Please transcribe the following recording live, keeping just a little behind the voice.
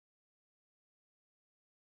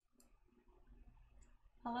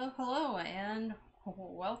Hello, hello, and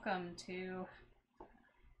welcome to.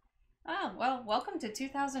 Oh, well, welcome to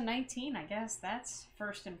 2019, I guess. That's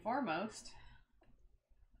first and foremost.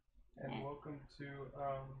 And welcome to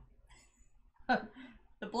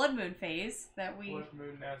the Blood Moon phase that we. Blood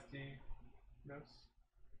Moon Nastiness.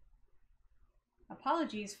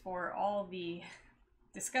 Apologies for all the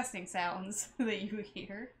disgusting sounds that you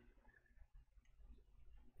hear.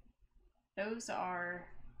 Those are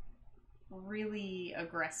really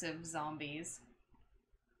aggressive zombies.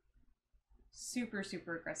 Super,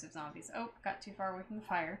 super aggressive zombies. Oh, got too far away from the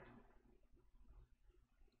fire.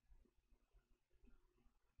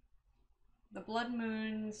 The blood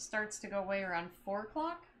moon starts to go away around 4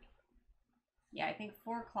 o'clock. Yeah, I think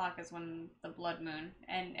 4 o'clock is when the blood moon.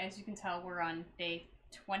 And as you can tell, we're on day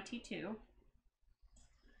 22.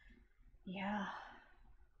 Yeah.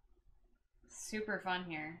 Super fun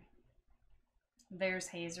here. There's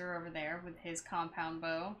Hazer over there with his compound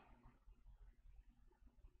bow.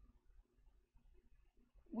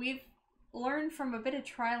 We've learned from a bit of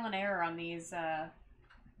trial and error on these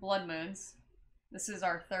blood moons. This is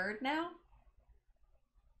our third now.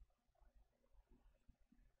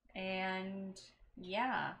 And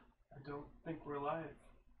yeah. I don't think we're live.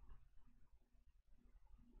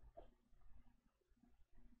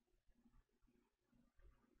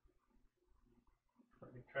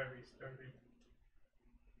 Let me try restarting.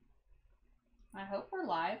 I hope we're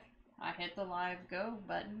live. I hit the live go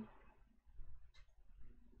button.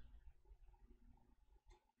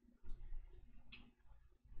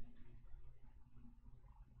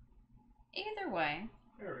 Either way.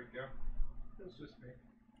 There we go. It was just me.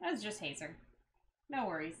 That was just Hazer. No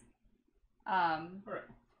worries. Alright.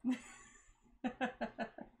 Back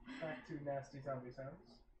to nasty zombie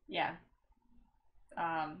sounds. Yeah.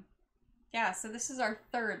 Yeah, so this is our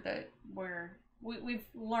third that we've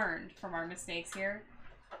learned from our mistakes here.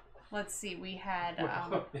 Let's see, we had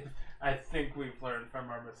I think we've learned from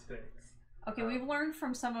our mistakes. Okay, we've learned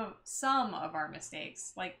from some of our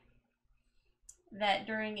mistakes, like that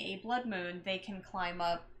during a blood moon they can climb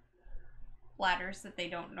up ladders that they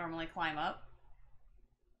don't normally climb up.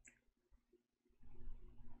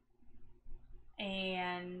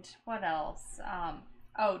 And what else?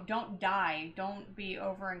 Oh, don't die. Don't be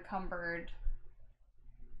over encumbered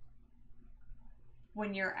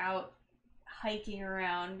when you're out hiking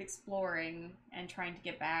around, exploring, and trying to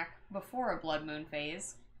get back before a blood moon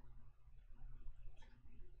phase.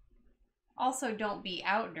 Also, don't be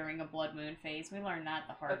out during a blood moon phase. We learned that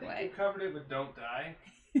the hard way. We covered it with don't die.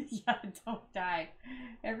 Yeah, don't die.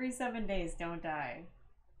 Every 7 days, don't die.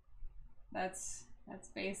 That's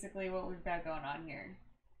basically what we've got going on here.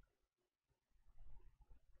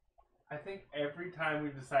 I think every time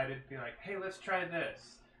we've decided to be like, hey, let's try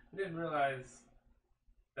this, we didn't realize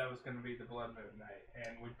that was going to be the blood moon night,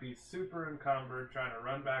 and we'd be super encumbered trying to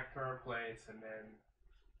run back to our place and then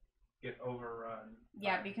get overrun.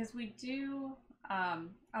 Yeah, because we do.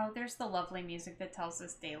 Oh, there's the lovely music that tells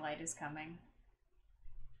us daylight is coming.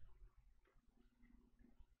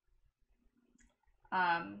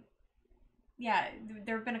 Yeah,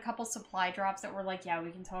 there have been a couple supply drops that were like, yeah,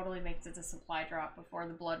 we can totally make it a supply drop before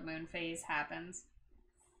the blood moon phase happens.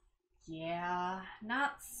 Yeah,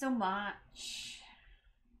 not so much.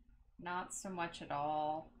 Not so much at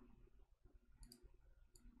all.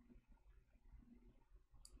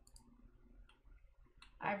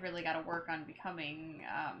 I've really got to work on becoming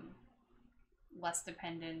less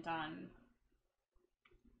dependent on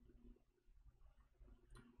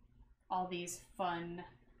all these fun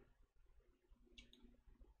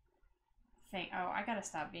things. Oh, I gotta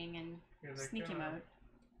stop being in sneaky mode.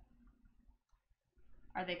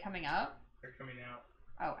 Are they coming up? They're coming out.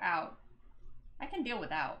 Oh, out. I can deal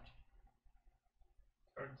with out.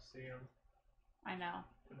 It's hard to see them. I know.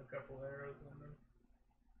 Put a couple arrows in them.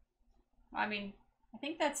 I mean, I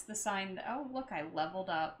think that's the sign that, oh, look, I leveled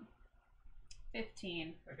up.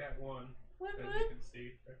 15. I got one. What? As you can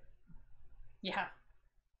see. Yeah.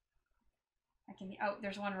 I can, oh,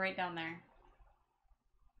 there's one right down there.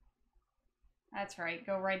 That's right,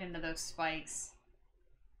 go right into those spikes.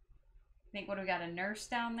 I think, what do we got, a nurse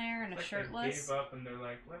down there and a shirtless? They gave up and they're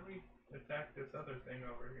like, let me attack this other thing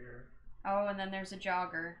over here. Oh, and then there's a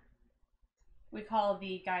jogger. We call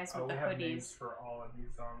the guys with the hoodies. We have names for all of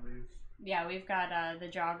these zombies. Yeah, we've got the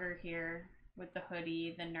jogger here with the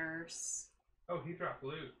hoodie, the nurse. Oh, he dropped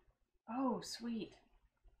loot. Oh, sweet.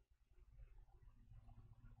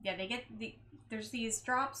 Yeah, they get there's these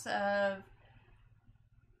drops of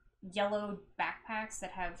yellow backpacks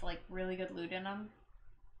that have like really good loot in them.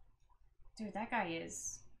 Dude, that guy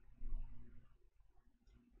is.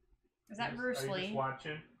 Is that Bruce Lee? Are you just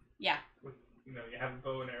watching? Yeah. you have a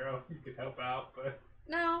bow and arrow, you could help out, but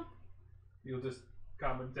No. you'll just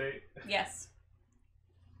commentate. Yes.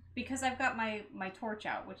 Because I've got my torch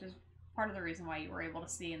out, which is part of the reason why you were able to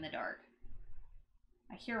see in the dark.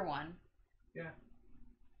 I hear one. Yeah.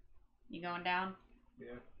 You going down?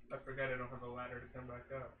 Yeah. I forgot I don't have a ladder to come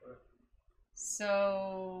back up, but...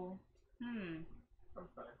 So... I'm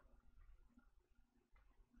fine.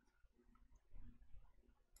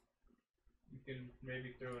 You can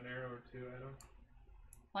maybe throw an arrow or two at him.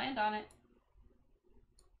 Planned on it.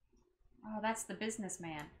 Oh, that's the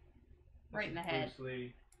businessman. Right in the head. Bruce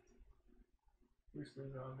Lee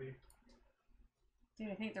zombie.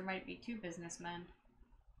 Dude, I think there might be two businessmen.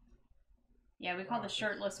 Yeah, we call the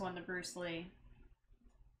shirtless one the Bruce Lee.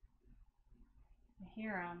 I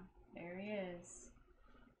hear him. There he is.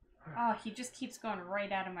 Oh, he just keeps going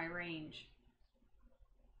right out of my range.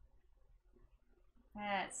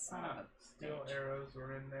 That son of a steel bitch. arrows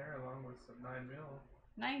were in there along with some 9mm.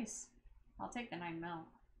 Nice. I'll take the 9mm.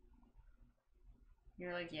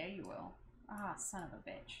 You're like, yeah, you will. Ah, son of a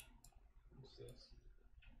bitch. What's this?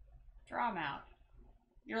 Draw him out.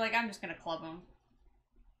 You're like, I'm just gonna club him.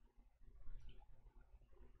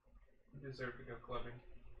 You deserve to go clubbing.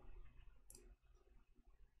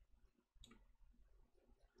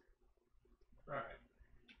 Alright.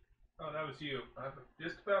 Oh, that was you. I've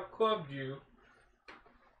just about clubbed you.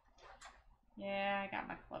 Yeah, I got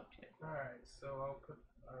my club too. Alright, so I'll put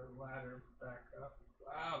our ladder back up.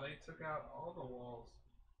 Wow, they took out all the walls.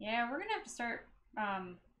 Yeah, we're gonna have to start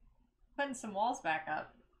putting some walls back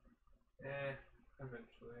up.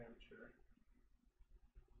 Eventually, I'm sure.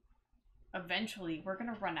 Eventually, we're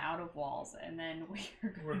gonna run out of walls, and then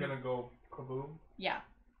we're gonna go kaboom? Yeah.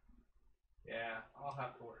 Yeah, I'll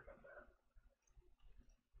have to work on that.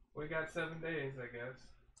 We got 7 days, I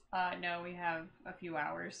guess. No, we have a few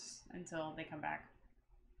hours until they come back.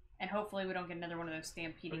 And hopefully we don't get another one of those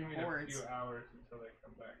stampeding hordes. A few hours until they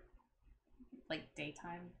come back. Like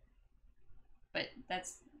daytime. But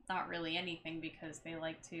that's not really anything because they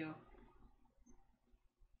like to...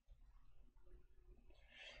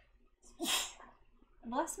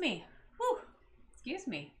 Bless me. Whew. Excuse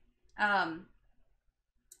me.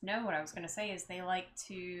 No, what I was going to say is they like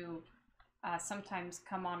to sometimes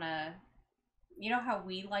come on a... You know how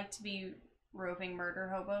we like to be roving murder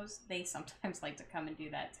hobos? They sometimes like to come and do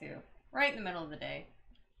that too. Right in the middle of the day.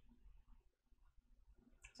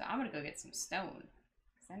 So I'm going to go get some stone.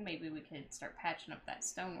 Because then maybe we could start patching up that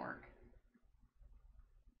stonework.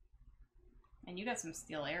 And you got some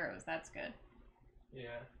steel arrows. That's good.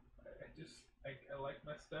 Yeah. I like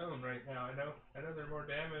my stone right now. I know they're more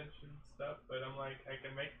damage and stuff, but I'm like, I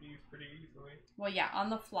can make these pretty easily. Well, yeah,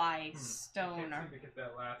 on the fly, stone. I can't seem to get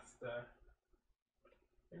that last,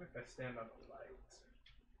 maybe if I stand on the light.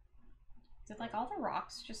 Did, like, all the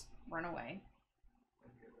rocks just run away?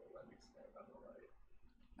 Maybe it won't let me stand on the light.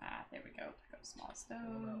 Ah, there we go. Pick up small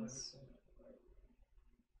stones.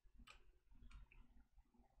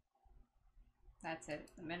 That's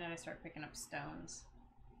it. The minute I start picking up stones,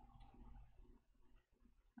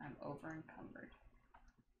 I'm over encumbered.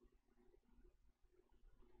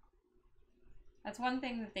 That's one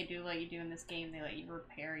thing that they do let you do in this game. They let you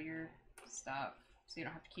repair your stuff, so you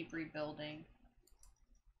don't have to keep rebuilding.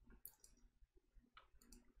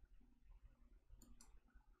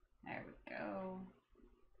 There we go.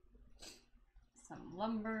 Some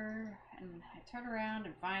lumber, and I turn around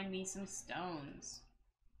and find me some stones.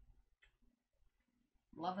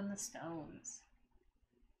 Loving the stones.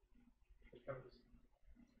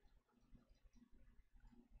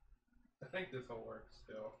 I think this will work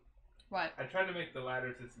still. What? I tried to make the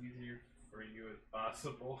ladders as easier for you as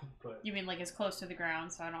possible, but... You mean like as close to the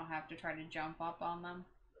ground so I don't have to try to jump up on them?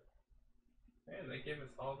 Man, they gave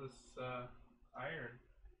us all this iron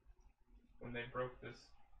when they broke this.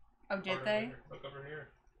 Oh, did they? Look over here.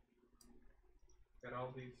 Got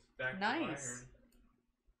all these stacks of Nice.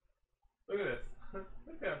 iron. Look at this.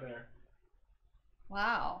 Look down there.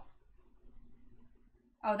 Wow.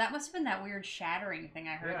 Oh, that must have been that weird shattering thing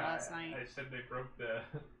I heard last night. I said they broke the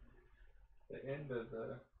end of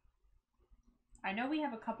the... I know we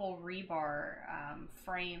have a couple rebar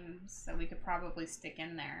frames that we could probably stick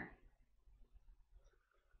in there.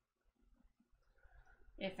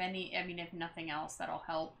 If any, I mean, if nothing else, that'll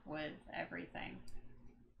help with everything.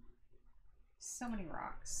 So many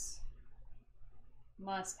rocks.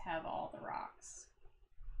 Must have all the rocks.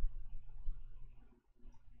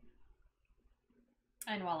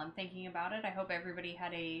 And while I'm thinking about it, I hope everybody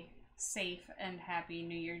had a safe and happy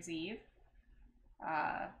New Year's Eve.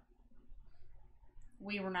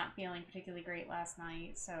 We were not feeling particularly great last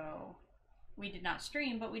night, so we did not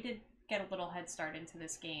stream, but we did get a little head start into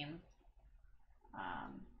this game.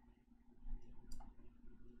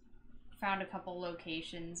 Found a couple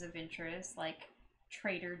locations of interest, like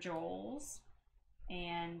Trader Joel's,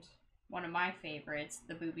 and one of my favorites,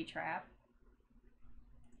 the Booby Trap.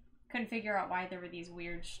 Couldn't figure out why there were these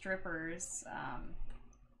weird strippers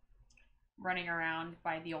running around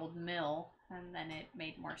by the old mill, and then it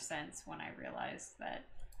made more sense when I realized that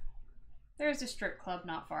there's a strip club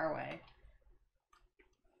not far away.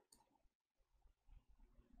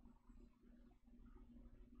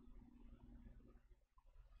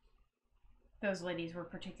 Those ladies were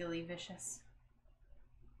particularly vicious.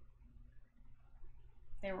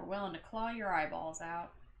 They were willing to claw your eyeballs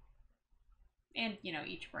out. And, you know,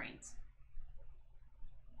 eat your brains.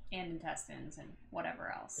 And intestines and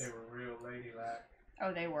whatever else. They were real ladylike.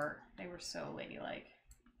 Oh, they were. They were so ladylike.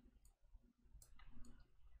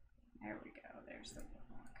 There we go. There's the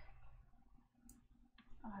rock.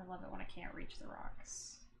 Oh, I love it when I can't reach the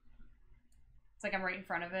rocks. It's like I'm right in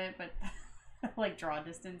front of it, but like draw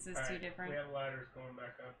distance is too different. We have ladders going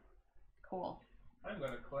back up. Cool. I'm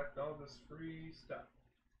going to collect all this free stuff.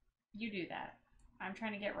 You do that. I'm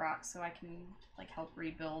trying to get rocks so I can like help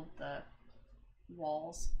rebuild the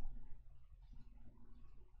walls.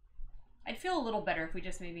 I'd feel a little better if we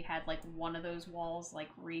just maybe had like one of those walls like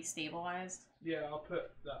re-stabilized. Yeah, I'll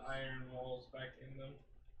put the iron walls back in them.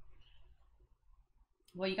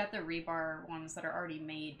 Well, you got the rebar ones that are already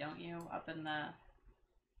made, don't you? Up in the...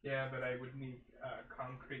 Yeah, but I would need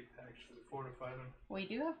concrete to actually fortify them. Well, you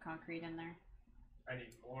do have concrete in there. I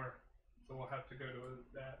need more. So we'll have to go to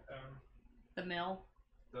that, the mill?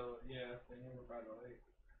 Yeah, thing over by the lake.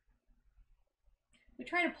 We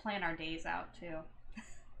try to plan our days out, too.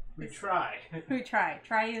 We try. We try.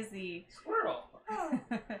 Try is the... Squirrel!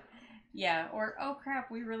 Yeah, or, oh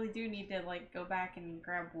crap, we really do need to, like, go back and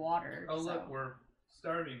grab water. Oh, look, we're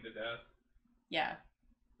starving to death. Yeah.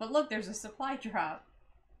 But look, there's a supply drop.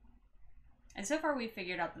 And so far we've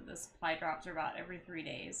figured out that the supply drops are about every 3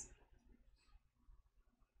 days.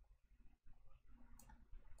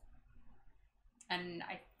 And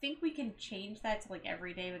I think we can change that to, like,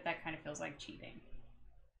 every day, but that kind of feels like cheating.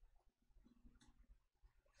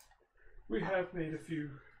 We have made a few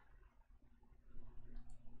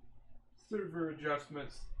server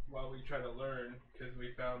adjustments while we try to learn, because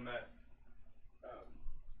we found that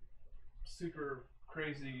super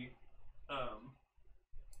crazy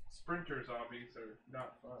sprinter zombies are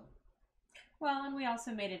not fun. Well, and we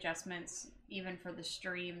also made adjustments even for the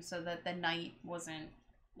stream so that the night wasn't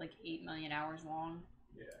like 8 million hours long.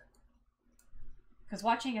 Yeah. Because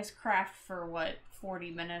watching us craft for, what,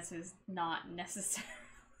 40 minutes is not necessarily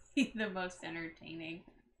the most entertaining.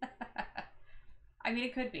 I mean,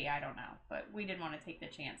 it could be, I don't know. But we didn't want to take the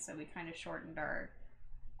chance, so we kind of shortened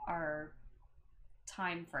our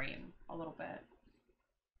time frame a little bit.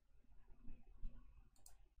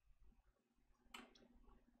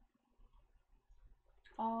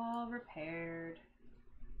 All repaired.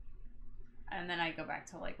 And then I go back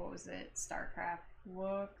to, like, what was it? StarCraft.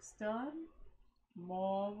 Work's done.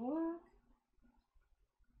 More work.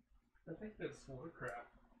 I think that's Warcraft.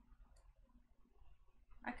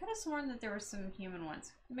 I could have sworn that there were some human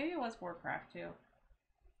ones. Maybe it was Warcraft too.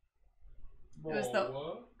 More It was the...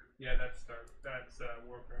 work? Yeah, that's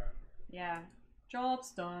Warcraft. Yeah.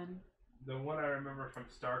 Job's done. The one I remember from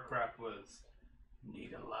StarCraft was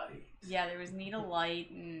Need a Light. Yeah, there was Need a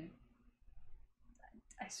Light, and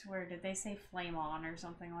I swear, did they say Flame On or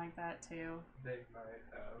something like that too? They might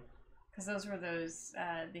have. Because those were those,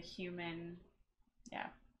 the human... Yeah.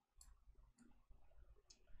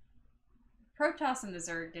 Protoss and the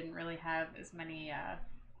Zerg didn't really have as many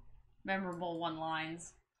memorable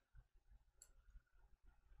one-lines.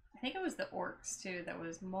 I think it was the Orcs too that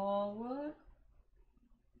was more work.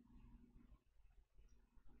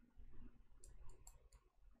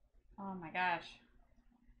 Oh my gosh.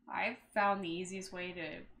 I've found the easiest way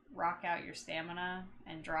to rock out your stamina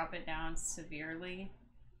and drop it down severely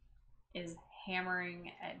is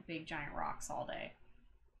hammering at big giant rocks all day.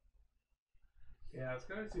 Yeah, I was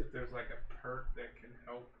gonna see if there's like a perk that can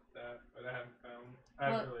help that, but I haven't found. I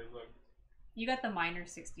haven't really looked. You got the Miner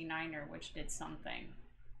 69er, which did something.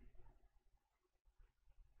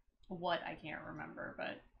 What, I can't remember,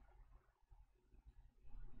 but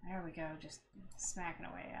there we go, just smacking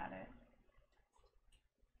away at it.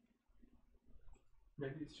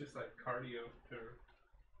 Maybe it's just like cardio to...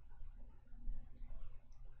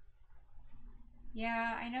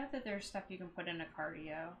 Yeah, I know that there's stuff you can put in a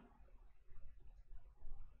cardio.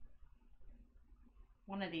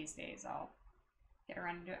 One of these days I'll get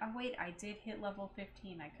around and do it. Oh wait, I did hit level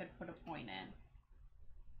 15. I could put a point in.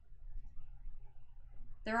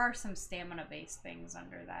 There are some stamina-based things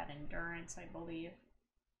under that endurance, I believe.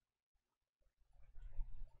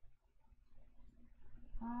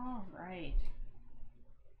 All right.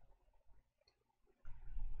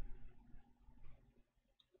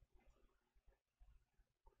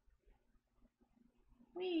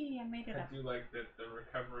 Whee! I made it up. I do like that the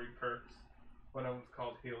recovery perks, one of them's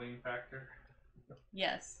called healing factor.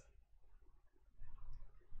 Yes.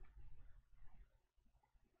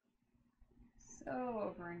 So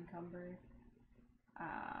over encumbered.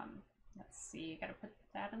 Let's see. Gotta put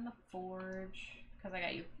that in the forge because I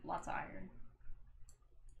got you lots of iron.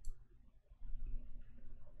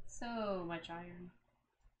 So much iron.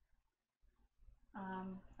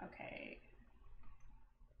 Okay.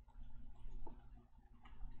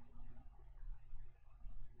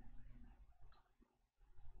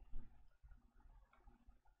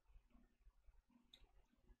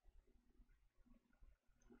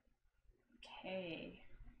 Okay.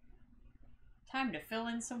 Time to fill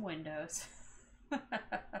in some windows.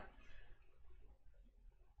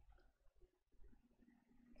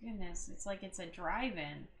 Goodness, it's like it's a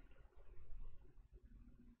drive-in.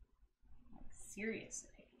 Like, seriously.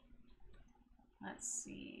 Let's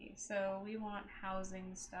see. So we want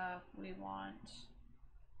housing stuff. We want...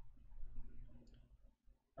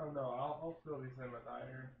 Oh no, I'll fill these in with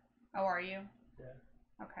iron. Oh, are you? Yeah.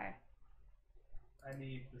 Okay. I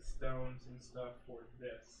need the stones and stuff for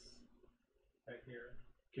this right here.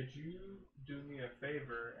 Could you do me a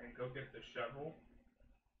favor and go get the shovel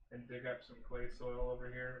and dig up some clay soil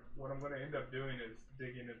over here? What I'm going to end up doing is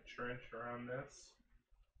digging a trench around this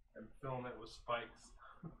and filling it with spikes.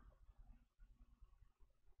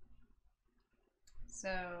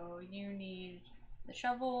 So you need the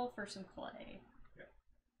shovel for some clay. Yeah.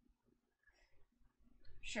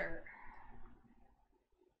 Sure.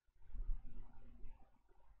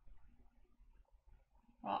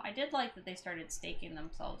 Well, I did like that they started staking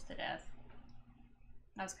themselves to death.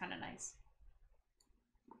 That was kind of nice.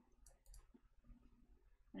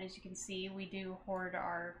 And as you can see, we do hoard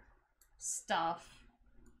our stuff.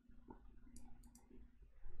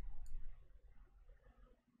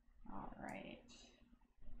 Alright.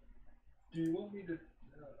 Do you want me to...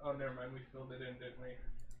 oh, never mind. We filled it in, didn't we?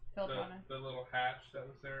 Filled one in. The little hatch that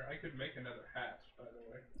was there. I could make another hatch, by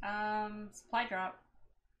the way. Supply drop.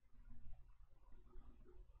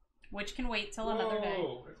 Which can wait till another day.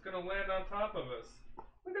 Whoa! It's gonna land on top of us.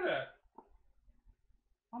 Look at that.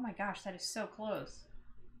 Oh my gosh, that is so close.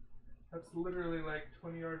 That's literally like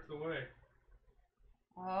 20 yards away.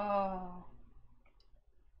 Oh.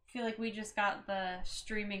 I feel like we just got the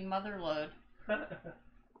streaming mother load.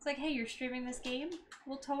 It's like, hey, you're streaming this game?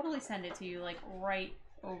 We'll totally send it to you, like, right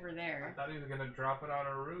over there. I thought he was gonna drop it on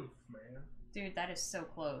our roof, man. Dude, that is so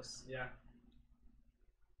close. Yeah.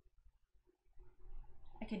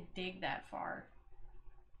 I could dig that far.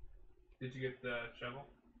 Did you get the shovel?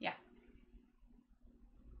 Yeah.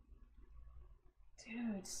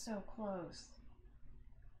 Dude, so close.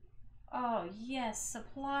 Oh, yes,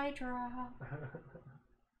 supply drop.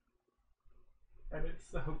 And it's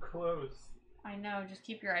so close. I know, just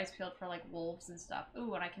keep your eyes peeled for, like, wolves and stuff.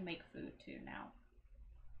 Ooh, and I can make food, too, now.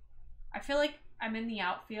 I feel like I'm in the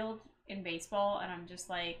outfield in baseball, and I'm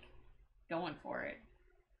just, like, going for it.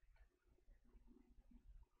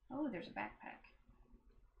 Oh, there's a backpack.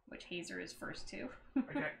 Which Hazer is first to.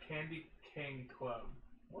 I got Candy King Club.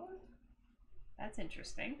 What? That's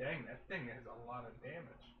interesting. Dang, that thing has a lot of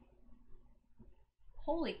damage.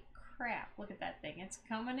 Holy crap, look at that thing. It's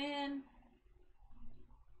coming in.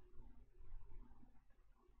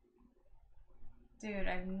 Dude,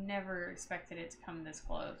 I've never expected it to come this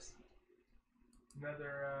close.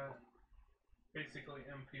 Another, basically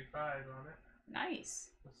MP5 on it. Nice.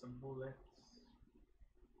 With some bullets.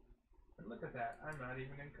 And look at that, I'm not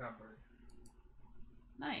even encumbered.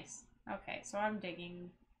 Nice. Okay, so I'm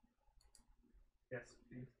digging. Yes,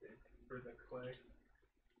 please dig for the clay.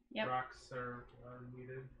 Yep. Rocks are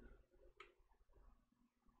needed.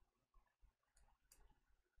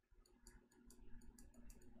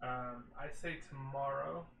 I say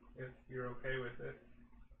tomorrow, if you're okay with it,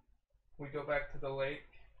 we go back to the lake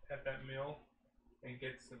at that mill and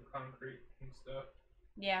get some concrete and stuff.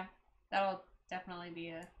 Yeah, that'll definitely be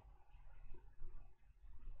a...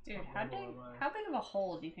 Dude, how big of a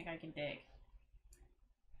hole do you think I can dig?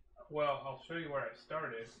 Well, I'll show you where I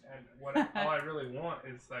started, and what all I really want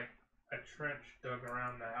is like a trench dug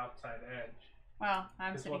around the outside edge. Well,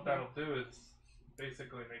 I'm Because sitting what here. that'll do is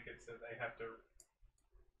basically make it so they have to...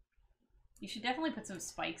 You should definitely put some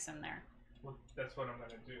spikes in there. Well, that's what I'm going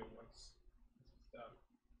to do once it's done.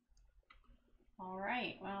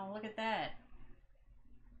 Alright, well, look at that.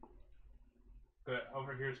 But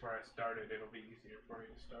over here's where I started. It'll be easier for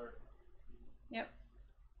you to start. Yep.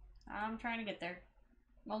 I'm trying to get there.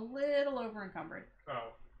 I'm a little over encumbered.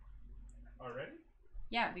 Oh. Already?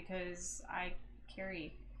 Yeah, because I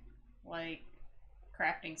carry, like,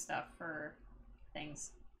 crafting stuff for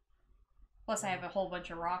things. Plus, I have a whole bunch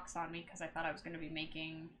of rocks on me because I thought I was going to be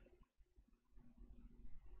making...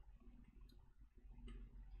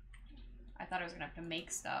 I thought I was going to have to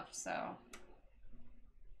make stuff, so...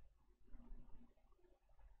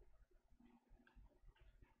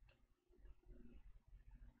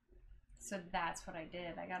 So that's what I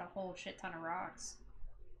did. I got a whole shit ton of rocks.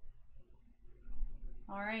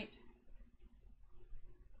 Alright.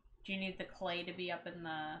 Do you need the clay to be up in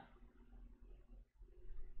the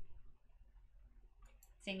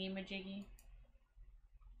thingy-majiggy?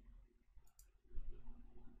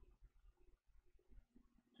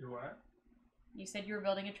 Do what? You said you were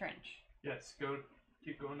building a trench. Yes,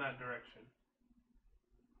 keep going that direction.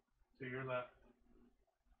 To your left.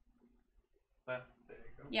 Left, there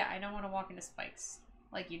you go. Yeah, I don't want to walk into spikes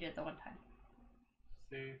like you did the one time.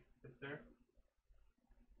 See, right there?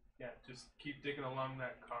 Yeah, just keep digging along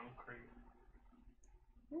that concrete.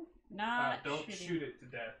 Not don't shooting. shoot it to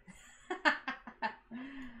death.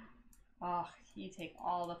 Oh, you take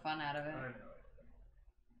all the fun out of it. I know it.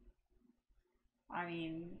 I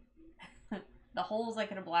mean, the holes I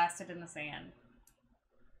could have blasted in the sand.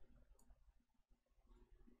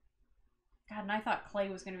 God, and I thought clay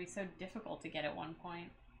was going to be so difficult to get at one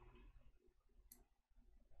point.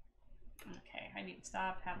 Okay, I need to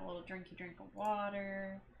stop, have a little drinky drink of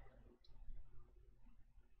water.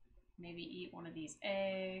 Maybe eat one of these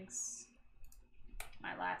eggs.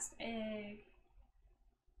 My last egg.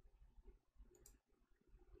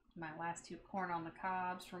 My last 2 corn on the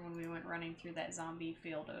cobs from when we went running through that zombie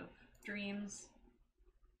field of dreams.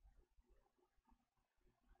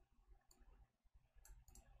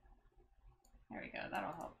 There we go.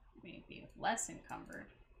 That'll help me be less encumbered.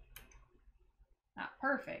 Not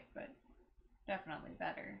perfect, but definitely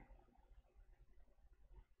better.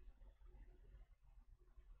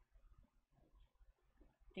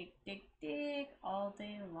 Dig, dig, dig all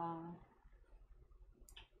day long.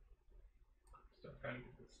 Still trying to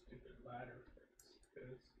get this stupid ladder fixed,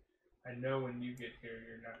 because I know when you get here,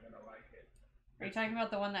 you're not going to like it. Are you talking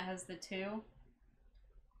about the one that has the 2?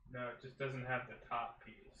 No, it just doesn't have the top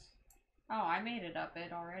piece. Oh, I made it up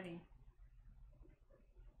it already.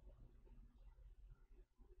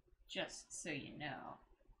 Just so you know.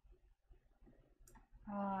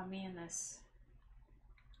 Oh, me and this.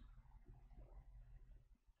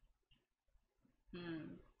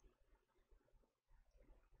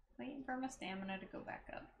 Waiting for my stamina to go back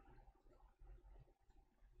up.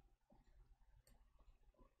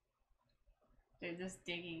 Dude, this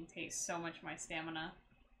digging takes so much of my stamina.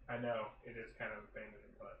 I know, it is kind of a pain in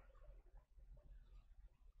the butt.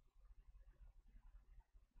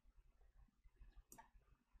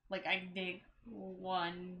 Like, I can dig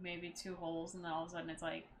 1, maybe 2 holes, and then all of a sudden it's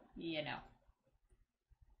like, you know.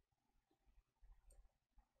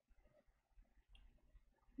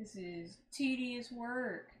 This is tedious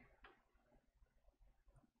work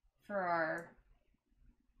for our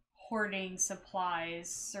hoarding supplies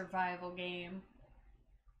survival game.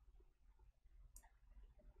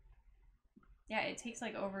 Yeah, it takes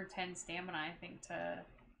like over 10 stamina, I think, to...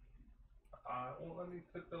 Well, let me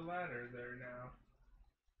put the ladder there now.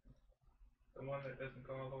 The one that doesn't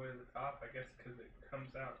go all the way to the top, I guess, because it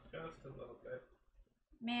comes out just a little bit.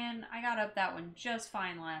 Man, I got up that one just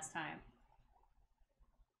fine last time.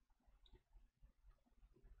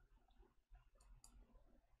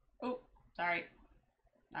 Oh, sorry.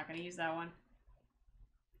 Not gonna use that one.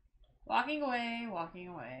 Walking away, walking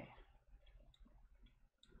away.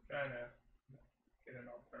 Trying to get an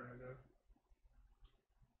alternative.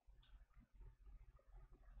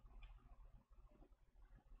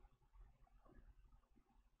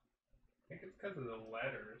 I think it's because of the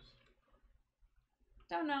letters.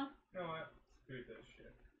 Don't know. You know what? Screw this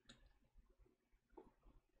shit.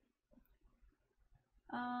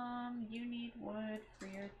 You need wood for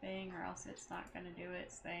your thing, or else it's not gonna do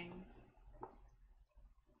its thing.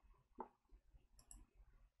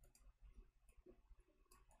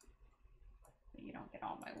 But you don't get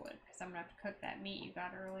all my wood, because I'm gonna have to cook that meat you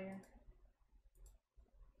got earlier.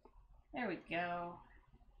 There we go.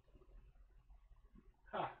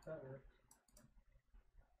 Ha, that works.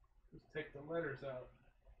 Just take the letters out.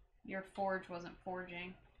 Your forge wasn't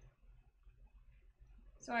forging.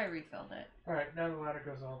 So I refilled it. Alright, now the ladder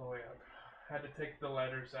goes all the way up. Had to take the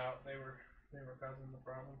letters out. They were causing the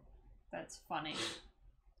problem. That's funny.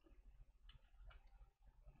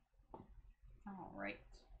 Alright.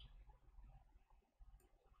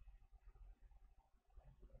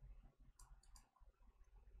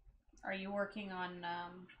 Are you working on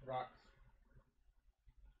Rocks.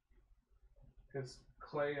 Because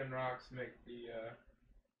clay and rocks make the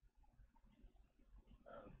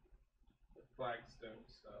flagstone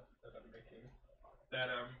stuff that I'm making. That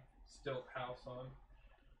stilt house on.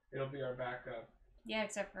 It'll be our backup. Yeah,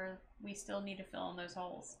 except for we still need to fill in those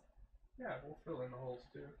holes. Yeah, we'll fill in the holes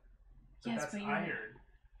too. But Yes, that's but iron.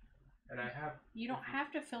 And I have... You don't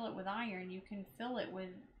have to fill it with iron. You can fill it with,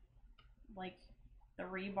 like, the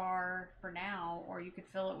rebar for now, or you could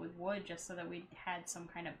fill it with wood just so that we had some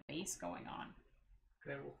kind of base going on.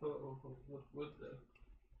 Okay, we'll fill it with wood then.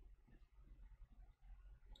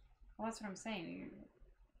 Well, that's what I'm saying.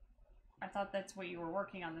 I thought that's what you were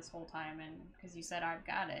working on this whole time, and because you said I've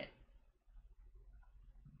got it.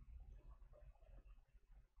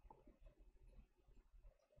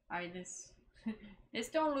 This this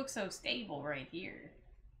don't look so stable right here.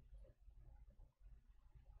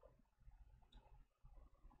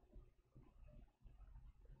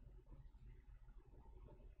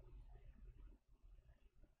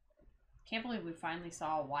 Can't believe we finally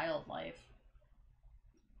saw a wildlife.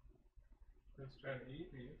 It's trying to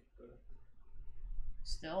eat me, but...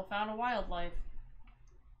 Still found a wildlife.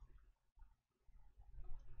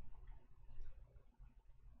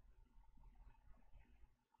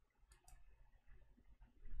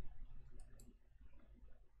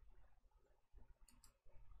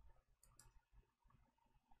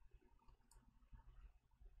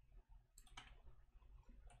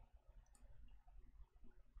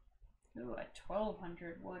 Ooh, a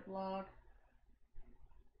 1200 wood log.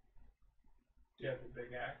 Do you have the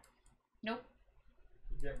big axe? Nope.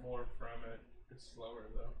 You get more from it. It's slower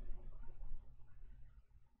though.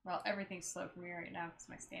 Well, everything's slow for me right now because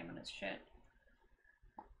my stamina's shit.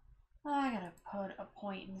 Oh, I gotta put a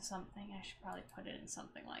point in something. I should probably put it in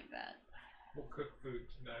something like that. We'll cook food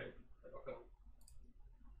tonight. That'll help.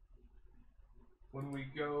 When we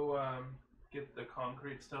go get the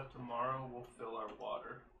concrete stuff tomorrow, we'll fill our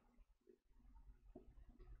water.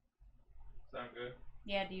 Sound good?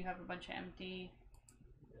 Yeah, do you have a bunch of empty?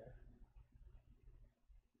 Yeah.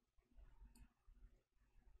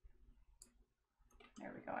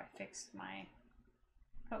 There we go. I fixed my...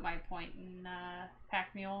 Put my point in pack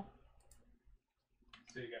mule.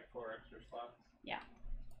 So you got 4 extra slots? Yeah.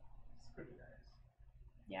 It's pretty nice.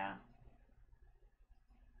 Yeah.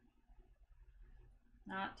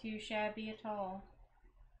 Not too shabby at all.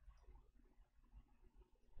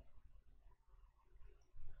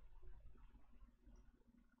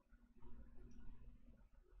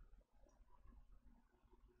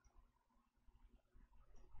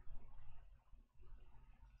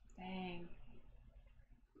 Dang.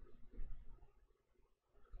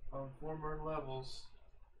 On 4 more levels.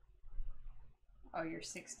 Oh, you're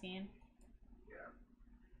 16? Yeah.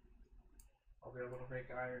 I'll be able to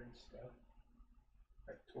make iron stuff.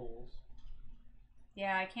 Like tools.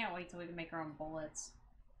 Yeah, I can't wait till we can make our own bullets.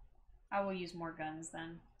 I will use more guns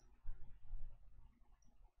then.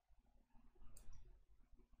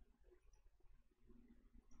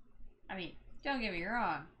 I mean, don't get me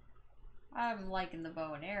wrong. I'm liking the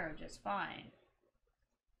bow and arrow just fine.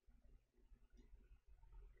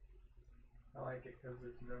 I like it because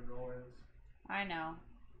there's no noise. I know.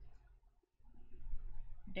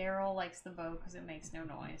 Daryl likes the bow because it makes no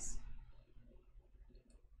noise.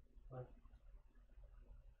 What?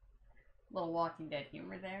 Little Walking Dead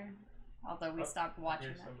humor there. Although we stopped watching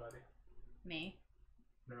Here's that. somebody. Me?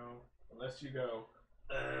 No. Unless you go,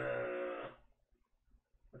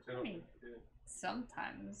 which I don't think you did.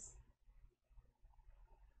 Sometimes.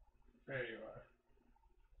 There you are.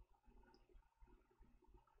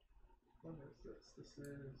 What is this? This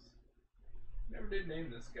is... Never did name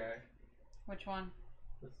this guy. Which one?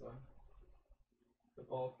 This one. The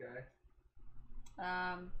bald guy.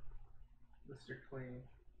 Mr. Clean.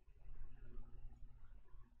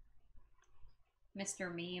 Mr.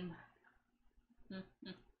 Meme.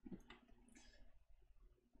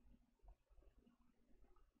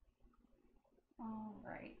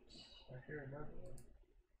 Alright. I hear another one.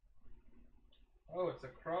 Oh, it's a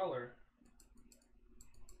crawler.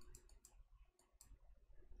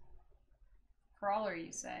 Crawler,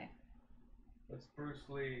 you say? That's Bruce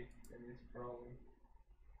Lee, and he's crawling.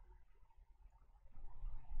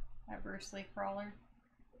 That Bruce Lee crawler?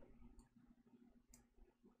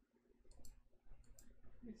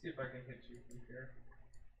 Let me see if I can hit you from here.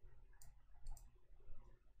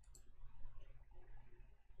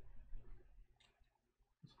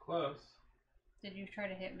 It's close. Did you try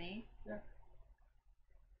to hit me? Yeah.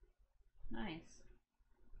 Nice.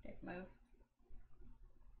 Dick move.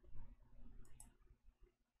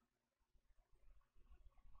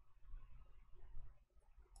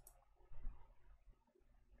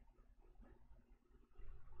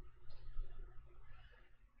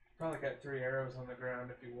 Probably got 3 arrows on the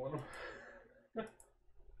ground if you want them.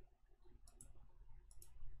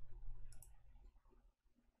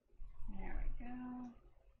 There we go.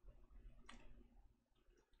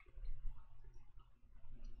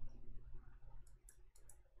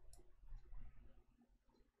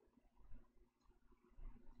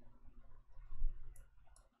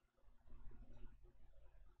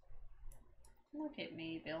 Look at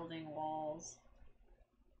me building walls.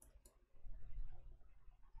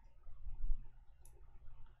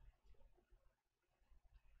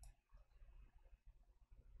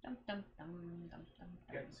 Dum dum dum dum dum dum.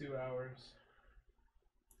 Got 2 hours.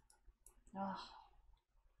 Oh.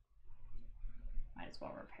 Might as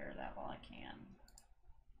well repair that while I can.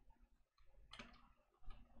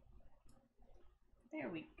 There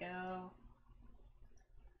we go.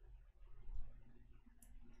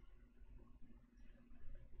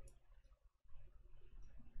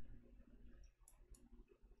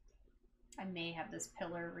 I may have this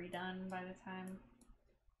pillar redone by the time.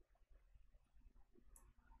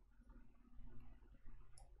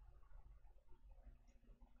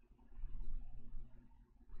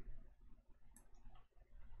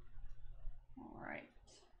 Alright.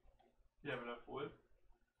 You have enough wood?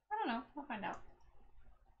 I don't know. I'll find out.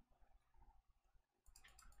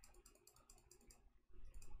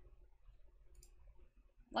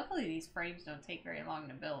 Luckily, these frames don't take very long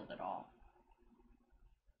to build at all.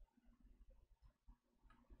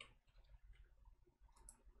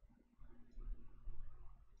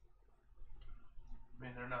 I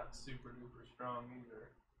mean, they're not super duper strong either.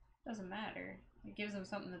 Doesn't matter. It gives them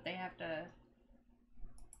something that they have to...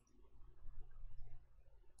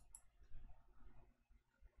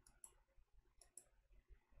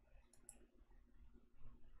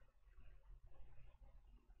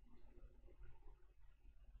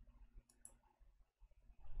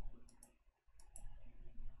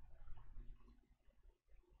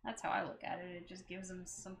 That's how I look at it. It just gives them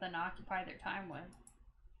something to occupy their time with.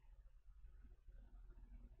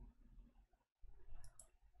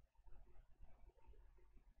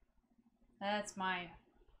 That's my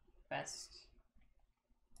best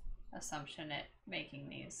assumption at making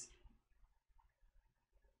these.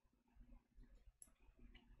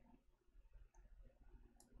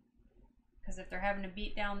 Because if they're having to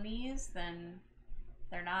beat down these, then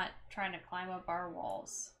they're not trying to climb up our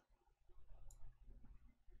walls.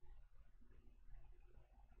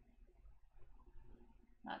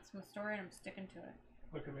 That's my story and I'm sticking to it.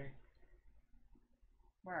 Look at me.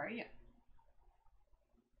 Where are you?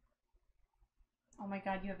 Oh my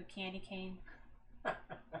god, you have a candy cane.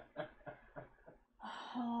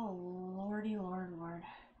 Oh, lordy lord lord.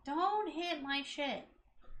 Don't hit my shit.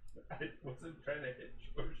 I wasn't trying to hit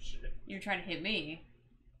your shit. You're trying to hit me.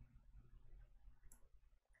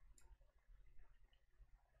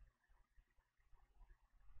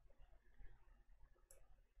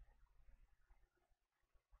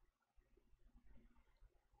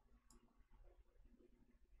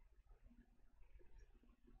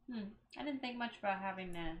 I didn't think much about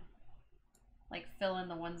having to, like, fill in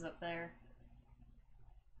the ones up there.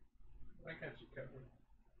 I got you covered.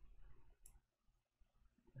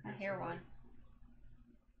 I hear one.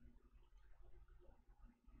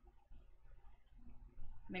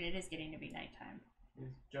 I mean, it is getting to be nighttime. He's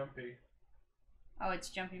jumpy. Oh, it's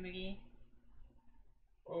Jumpy McGee?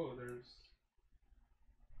 Oh,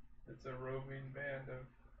 it's a roving band of...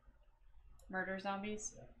 Murder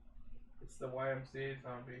zombies? Yeah. It's the YMCA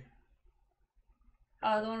zombie.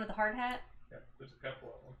 Oh, the one with the hard hat? Yeah, there's a couple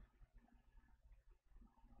of them.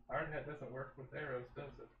 Hard hat doesn't work with arrows, does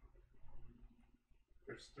it?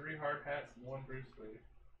 There's 3 hard hats and 1 Bruce Lee.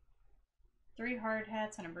 3 hard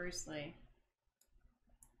hats and a Bruce Lee.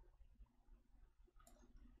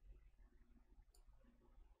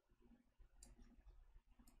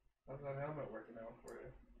 How's that helmet working out for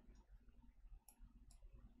you?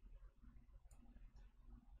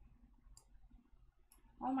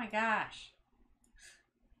 Oh my gosh.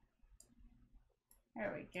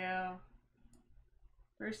 There we go.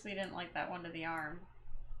 Bruce Lee didn't like that one to the arm.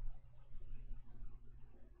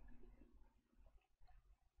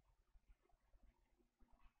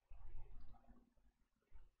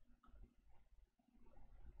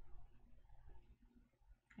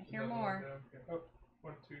 I hear more. Oh,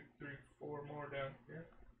 1, 2, 3, 4 more down here.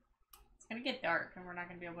 It's gonna get dark and we're not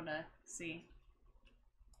gonna be able to see.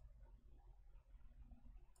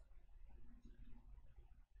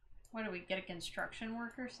 What do we get, a construction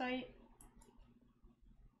worker site?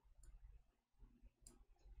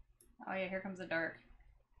 Oh yeah, here comes the dark.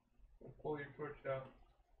 Pull your torch out.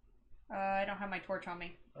 I don't have my torch on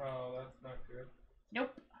me. Oh, that's not good.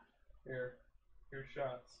 Nope. Here's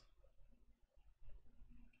shots.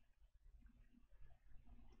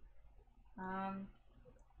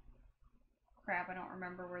 Crap, I don't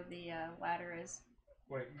remember where the ladder is.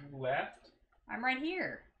 Wait, you left? I'm right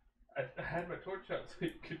here. I had my torch out so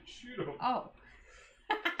you could shoot them. Oh.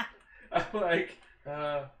 I'm like,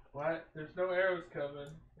 what? There's no arrows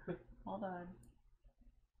coming. Hold on.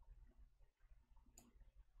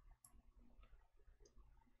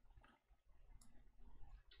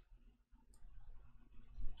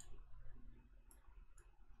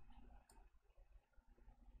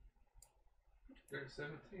 There's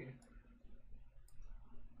 17.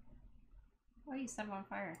 Oh, you set him on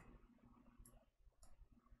fire.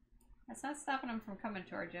 That's not stopping him from coming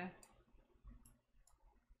towards you.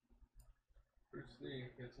 Bruce Lee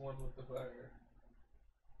gets one with the fire.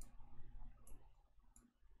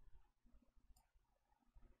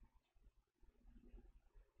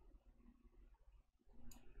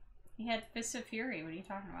 He had Fists of Fury. What are you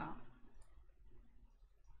talking about?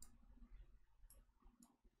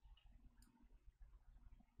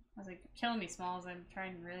 I was like, you're killing me, Smalls. I'm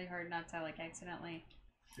trying really hard not to, like, accidentally...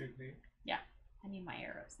 Shoot me. Yeah. I need my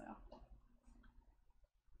arrows, though.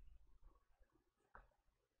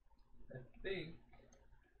 I think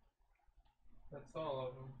that's all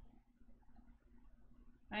of them.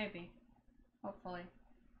 Maybe. Hopefully.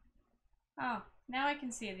 Oh, now I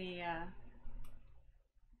can see the,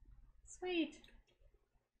 Sweet!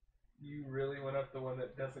 You really went up the one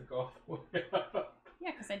that doesn't go all the way up.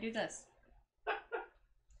 Yeah, because I do this.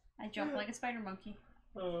 I jump like a spider monkey.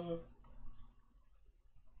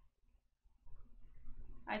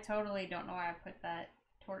 I totally don't know why I put that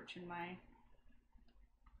torch in my...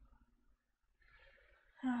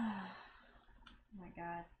 Oh my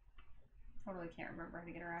god. Totally can't remember how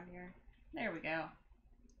to get around here. There we go.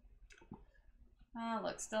 Oh,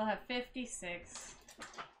 look, still have 56.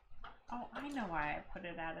 Oh, I know why I put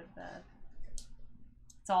it out of the...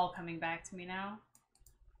 It's all coming back to me now.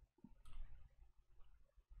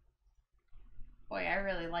 Boy, I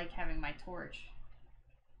really like having my torch.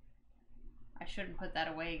 I shouldn't put that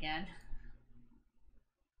away again.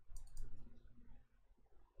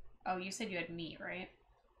 Oh, you said you had meat, right?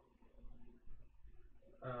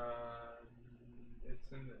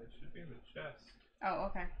 It should be in the chest. Oh,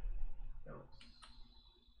 okay. No,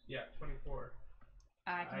 yeah, 24.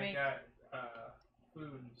 I got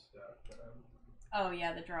food and stuff. Oh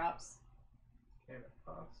yeah, the drops. Can of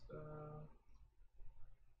pasta.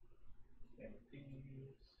 Can of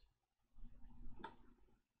peas.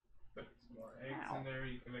 Put some more eggs in there.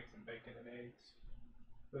 You can make some bacon and eggs.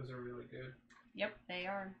 Those are really good. Yep, they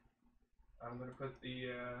are. I'm gonna put the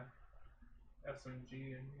SMG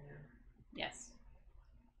in here. Yes.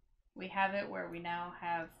 We have it where we now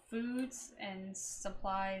have foods and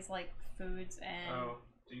supplies, like foods and... Oh,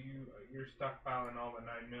 you're stockpiling all the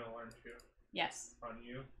 9 mil, aren't you? Yes. On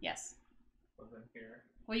you? Yes. Well then here.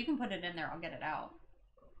 Well, you can put it in there, I'll get it out.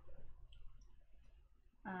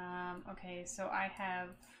 Okay, so I have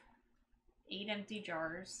 8 empty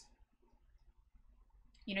jars.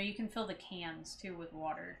 You know, you can fill the cans too with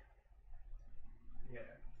water. Yeah.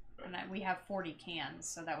 And we have 40 cans,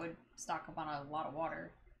 so that would stock up on a lot of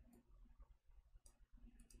water.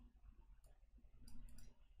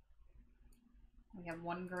 We have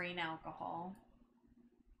 1 grain alcohol.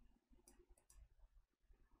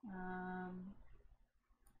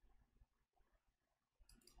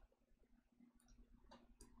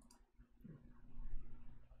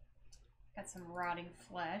 Got some rotting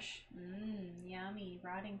flesh. Yummy,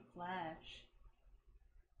 rotting flesh.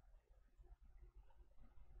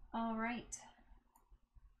 Alright.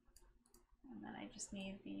 And then I just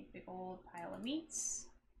need the big old pile of meats.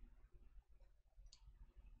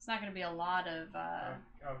 It's not going to be a lot of...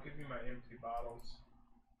 I'll give you my empty bottles.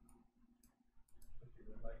 If you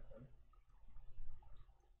would like them.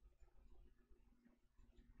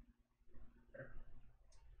 There.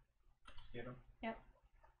 Get them? Yep.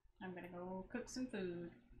 I'm going to go cook some food.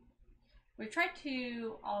 We've tried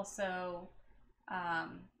to also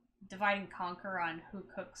divide and conquer on who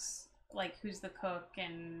cooks, like who's the cook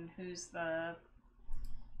and who's the...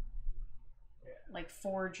 like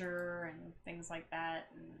forager and things like that.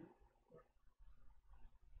 And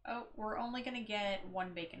oh, we're only gonna get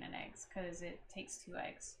 1 bacon and eggs because it takes 2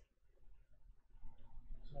 eggs.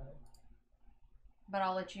 Sorry. But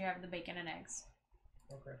I'll let you have the bacon and eggs.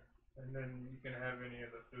 Okay. And then you can have any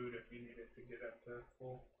of the food if you need it to get up to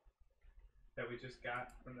full that we just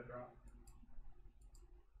got from the drop.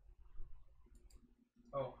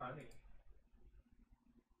 Oh, honey.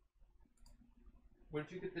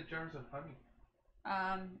 Where'd you get the jars of honey?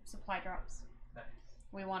 Supply drops. Nice.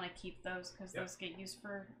 We want to keep those because those get used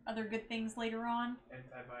for other good things later on.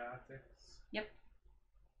 Antibiotics. Yep.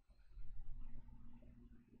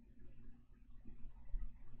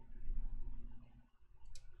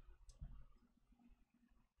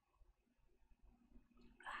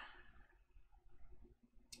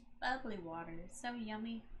 bubbly water. So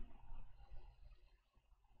yummy.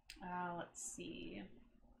 Let's see.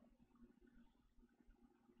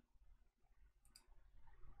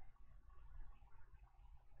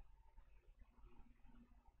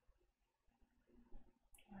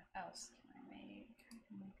 What else can I make? I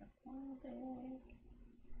can make a boiled egg.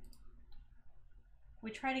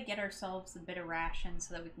 We try to get ourselves a bit of ration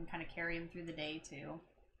so that we can kind of carry them through the day too.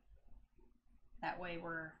 That way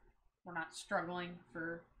we're not struggling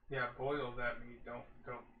for. Yeah, boil that meat. Don't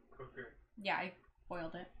cook it. Yeah, I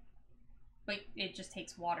boiled it, but it just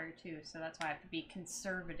takes water too, so that's why I have to be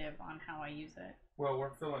conservative on how I use it. Well, we're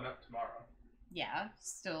filling up tomorrow. Yeah,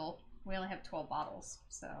 still we only have 12 bottles,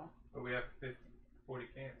 so. But we have 40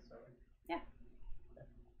 cans, so. Yeah.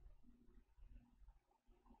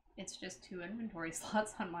 It's just 2 inventory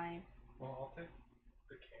slots on mine. Well, I'll take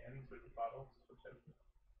the cans or the bottles, whichever.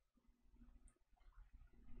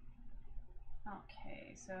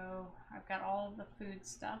 Okay, so I've got all of the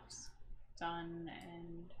foodstuffs done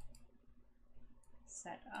and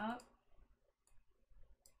set up.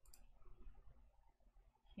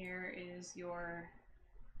 Here is your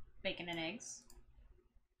bacon and eggs.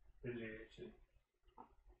 Delicious.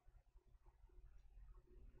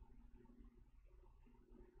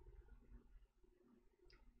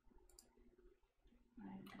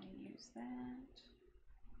 I'm going to use that.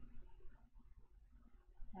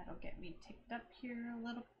 That'll get me ticked up here a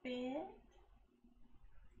little bit.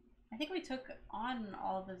 I think we took on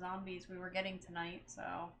all the zombies we were getting tonight, so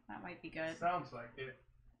that might be good. Sounds like it.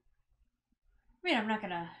 I mean, I'm not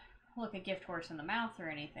going to look a gift horse in the mouth or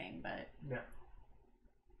anything, but... No.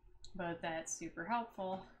 But that's super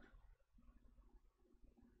helpful.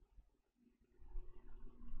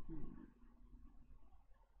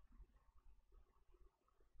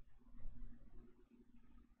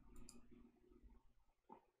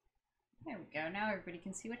 There we go. Now everybody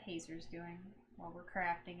can see what Hazer's doing while we're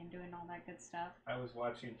crafting and doing all that good stuff. I was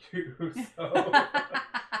watching you, so.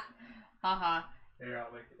 Haha. Here,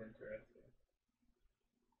 I'll make it interesting.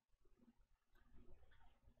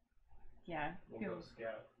 Yeah. We'll go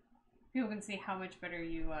scout. People can see how much better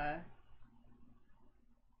you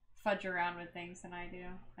fudge around with things than I do.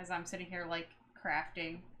 As I'm sitting here, like,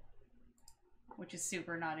 crafting. Which is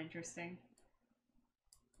super not interesting.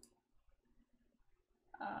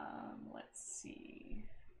 Let's see.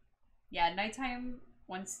 Yeah, nighttime,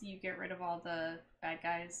 once you get rid of all the bad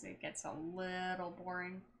guys, it gets a little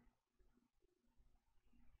boring.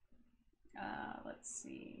 Let's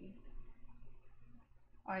see.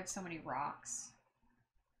 Oh, I have so many rocks.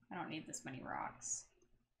 I don't need this many rocks.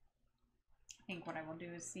 I think what I will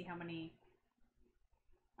do is see how many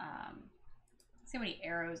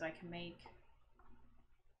arrows I can make.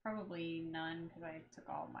 Probably none, because I took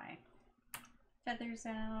all my feathers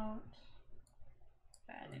out.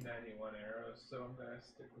 91 arrows, so I'm gonna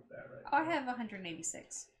stick with that right now. now. I have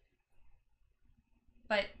 186.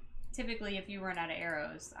 But typically if you run out of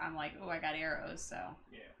arrows, I'm like, oh, I got arrows, so.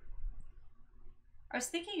 Yeah. I was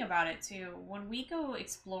thinking about it too. When we go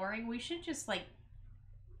exploring, we should just like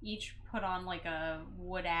each put on like a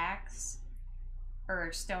wood axe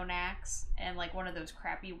or stone axe and like one of those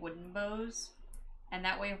crappy wooden bows. And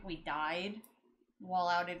that way if we died while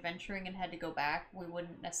out adventuring and had to go back, we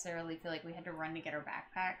wouldn't necessarily feel like we had to run to get our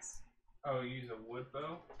backpacks. Oh, use a wood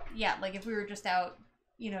bow? Yeah, like if we were just out,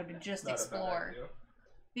 you know, to just Not explore.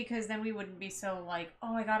 Because then we wouldn't be so like,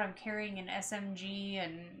 oh my god, I'm carrying an SMG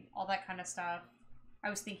and all that kind of stuff.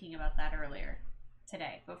 I was thinking about that earlier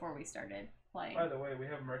today before we started playing. By the way, we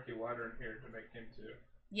have murky water in here to make into.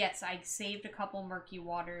 Yes, I saved a couple murky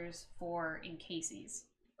waters for encases.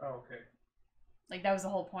 Oh, okay. Like, that was the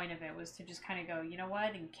whole point of it, was to just kind of go, you know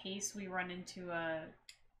what, in case we run into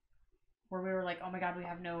where we were like, oh my god, we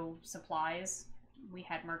have no supplies, we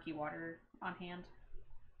had murky water on hand.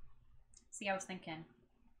 See, I was thinking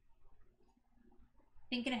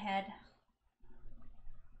ahead.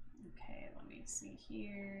 Okay, let me see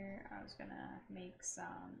here. I was gonna make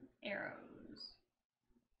some arrows.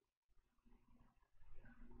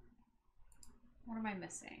 What am I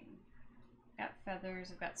missing? Got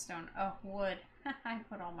feathers, I've got stone. Oh, wood. I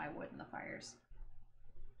put all my wood in the fires.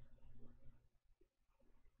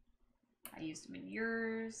 I used them in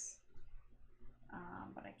yours.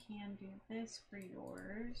 But I can do this for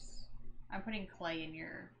yours. I'm putting clay in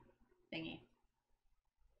your thingy.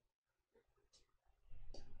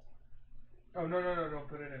 Oh, no, don't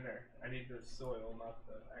put it in there. I need the soil, not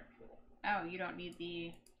the actual. Oh, you don't need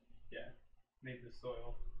the... Yeah, need the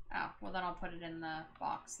soil. Oh, well then I'll put it in the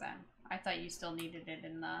box then. I thought you still needed it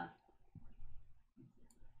in the...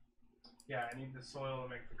 Yeah, I need the soil to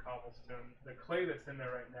make the cobblestone. The clay that's in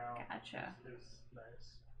there right now Gotcha. is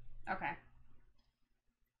nice. Okay.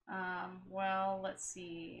 Well, let's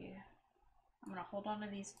see. I'm gonna hold on to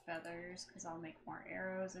these feathers because I'll make more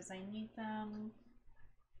arrows as I need them.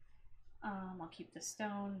 I'll keep the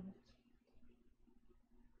stone.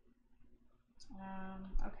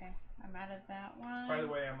 Okay, I'm out of that one. By the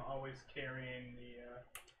way, I'm always carrying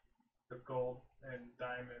the gold and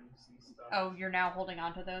diamonds and stuff. Oh, you're now holding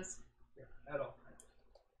on to those? Yeah, at all times.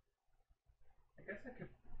 I guess I could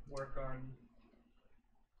work on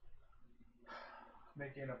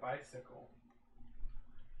making a bicycle.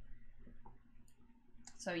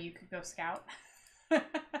 So you could go scout?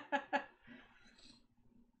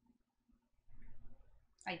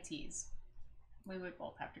 I tease. We would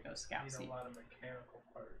both have to go scout. Need a lot of mechanical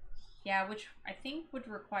parts. Yeah, which I think would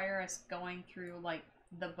require us going through, like,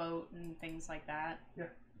 the boat and things like that. Yeah.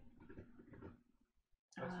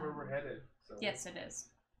 That's where we're headed. So yes, it is.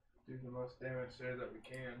 Do the most damage there that we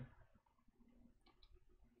can.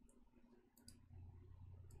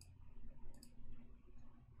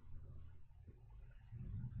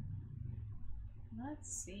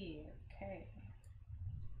 Let's see. Okay.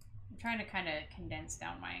 I'm trying to kind of condense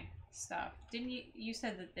down my stuff. Didn't you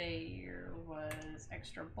said that there was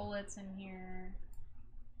extra bullets in here?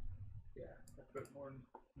 Yeah, I put more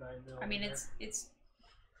 9mm. I mean, it's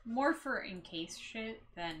more for in case shit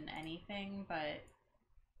than anything, but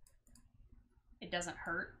it doesn't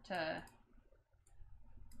hurt to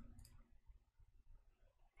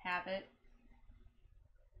have it.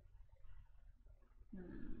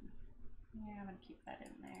 Yeah, I'm gonna keep that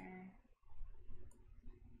in there.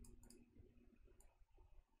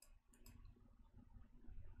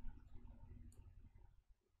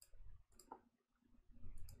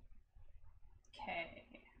 Okay.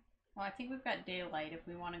 Well, I think we've got daylight if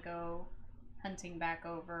we want to go hunting back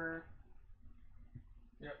over.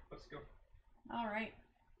 Yep, let's go. Alright.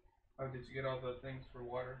 Oh, did you get all the things for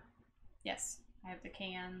water? Yes. I have the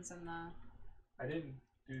cans and the... I didn't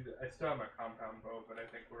do the... I still have my compound bow, but I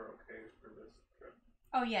think we're okay for this trip.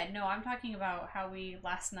 Oh yeah, no, I'm talking about how we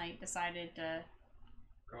last night decided to...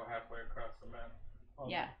 Go halfway across the map.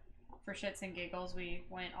 Yeah. For shits and giggles, we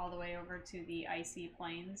went all the way over to the icy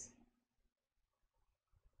plains.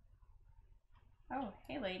 Oh,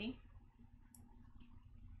 hey lady.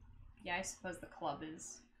 Yeah, I suppose the club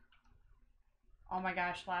is... Oh my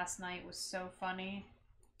gosh, last night was so funny.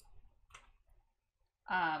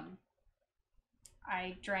 I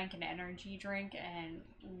drank an energy drink and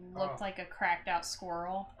looked like a cracked out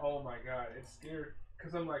squirrel. Oh my god, it's scared.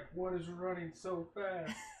 Because I'm like, what is running so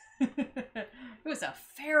fast? It was a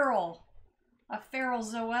feral. A feral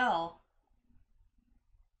Zoel.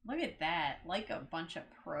 Look at that. Like a bunch of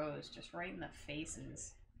pros just right in the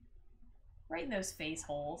faces. Right in those face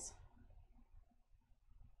holes.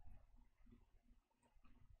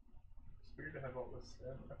 It's weird to have all this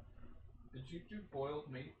stamina. Did you do boiled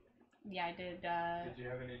meat? Yeah, I did. Did you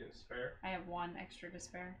have any to spare? I have one extra to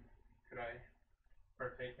spare. Could I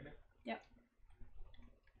partake in it? Yep.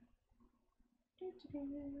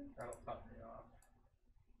 That'll top me off.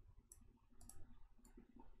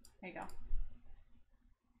 There you go.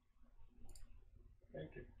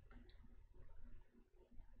 Thank you.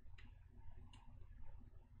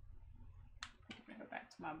 I'm gonna go back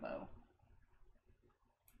to my bow.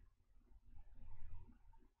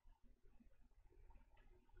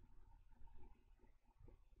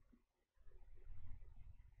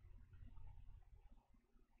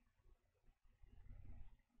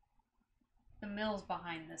 The mill's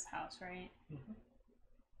behind this house, right? Mm-hmm.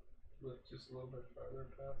 Look just a little bit farther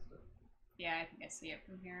past it. Yeah, I think I see it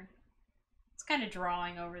from here. It's kind of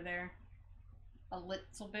drawing over there. A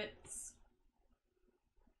little bit.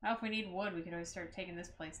 Now if we need wood, we could always start taking this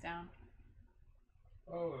place down.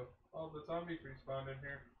 Oh, all the zombies respawned in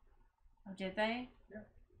here. Oh, did they? Yeah.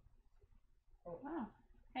 Oh.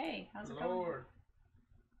 Hey, how's it Lord. going?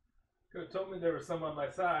 Could have told me there was some on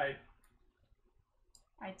my side.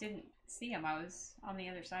 I didn't see him. I was on the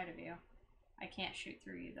other side of you. I can't shoot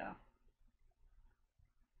through you, though.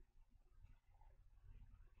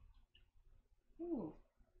 Ooh,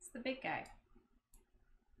 it's the big guy.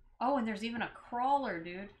 Oh, and there's even a crawler,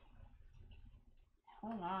 dude.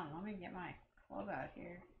 Hold on, let me get my club out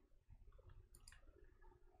here.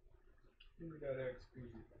 Give me that XP.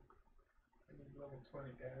 I need level 20,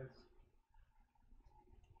 guys.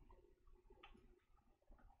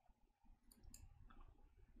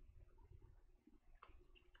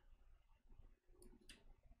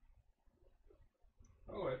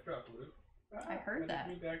 Oh, I dropped loot. I heard that. I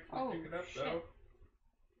didn't mean to actually pick it up, shit. though.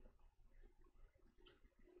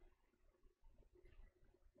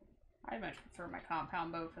 I'd much prefer my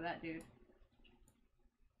compound bow for that dude.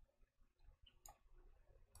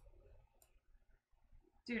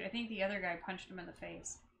 Dude, I think the other guy punched him in the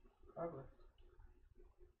face. Probably.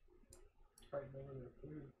 Fighting over their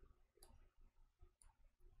food.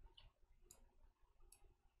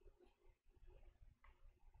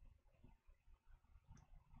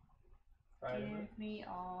 Give me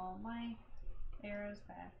all my arrows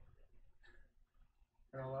back.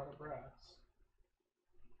 And a lot of brass.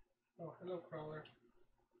 Oh, hello, crawler.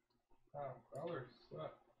 Wow, crawlers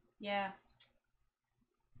suck. Yeah.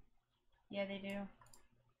 Yeah, they do.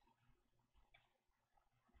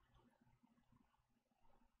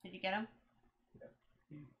 Did you get him? Yeah.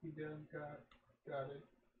 He done got it.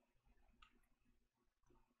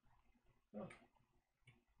 Oh.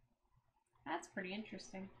 That's pretty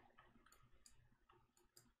interesting.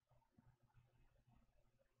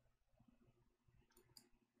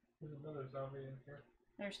 There's another zombie in here.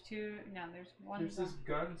 There's two. No, there's one. There's this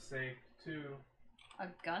gun safe too. A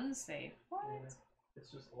gun safe? What? Yeah,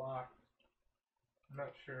 it's just locked. I'm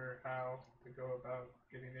not sure how to go about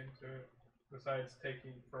getting into it, besides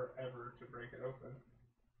taking forever to break it open.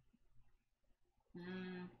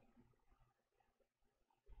 Hmm.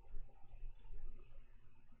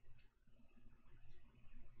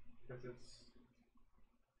 Because it's...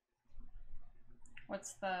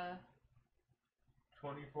 What's the...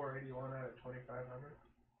 2481 out of 2500.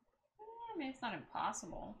 I mean, it's not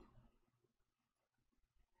impossible.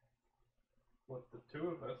 What, the two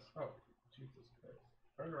of us? Oh, Jesus Christ.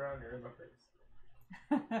 Turn around, you're in my face.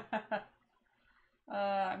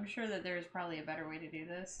 I'm sure that there's probably a better way to do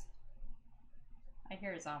this. I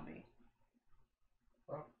hear a zombie.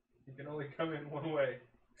 Well, you can only come in one way.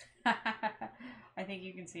 I think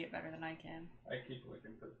you can see it better than I can. I keep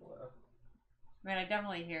looking to the left. I mean, I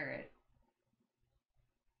definitely hear it.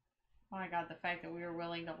 Oh my god, the fact that we were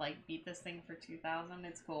willing to, like, beat this thing for 2,000,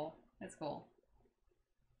 it's cool. It's cool.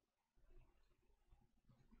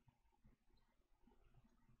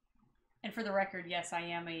 And for the record, yes, I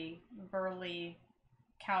am a burly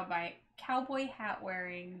cowboy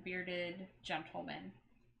hat-wearing, bearded gentleman.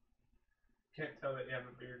 Can't tell that you have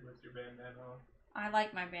a beard with your bandana on. I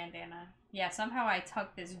like my bandana. Yeah, somehow I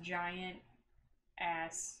tucked this giant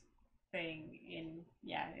ass thing in.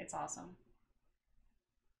 Yeah, it's awesome.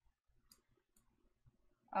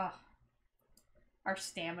 Ugh. Our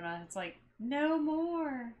stamina, it's like, no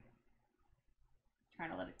more.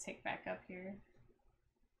 Trying to let it tick back up here.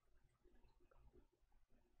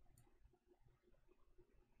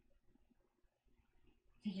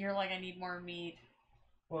 You're like, I need more meat.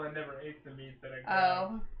 Well, I never ate the meat that I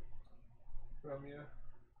grabbed from you.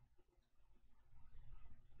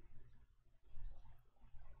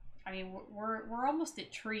 I mean, we're almost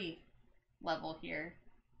at tree level here.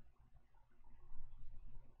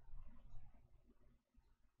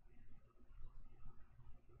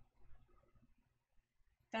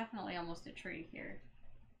 Definitely almost a tree here.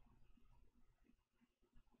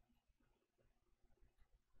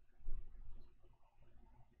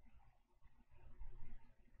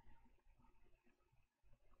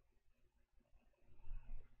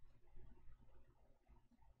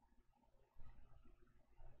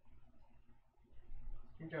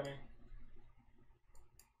 I'm coming.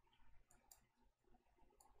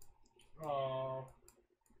 Oh.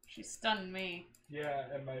 She stunned me. Yeah,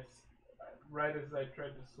 and right as I tried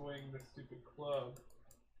to swing the stupid club,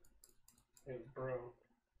 it broke.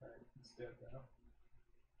 Alright, it's dead now.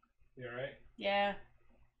 You alright? Yeah.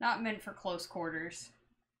 Not meant for close quarters.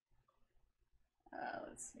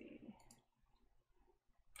 Let's see.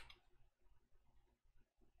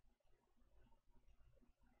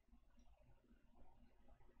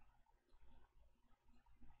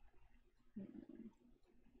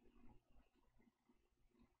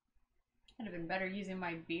 I'd have been better using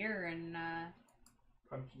my beer and,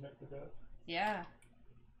 Punching it to death? yeah.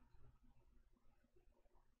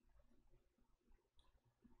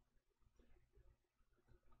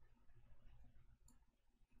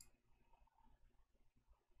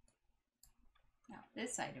 Now,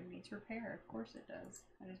 this item needs repair. Of course it does.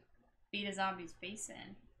 I just beat a zombie's face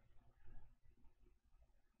in.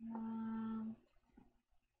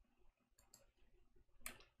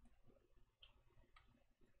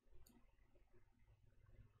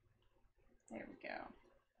 There we go.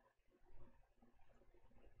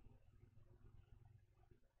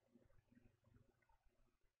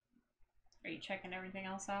 Are you checking everything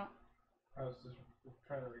else out? I was just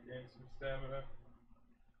trying to regain some stamina.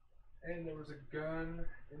 And there was a gun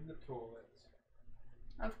in the toilet.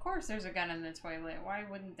 Of course there's a gun in the toilet. Why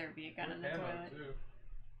wouldn't there be a gun in the toilet? Too.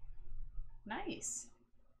 Nice.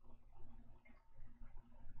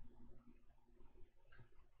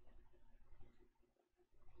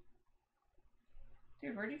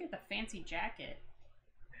 Dude, where'd you get the fancy jacket?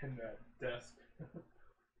 in that desk.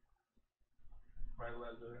 My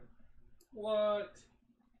leather. What?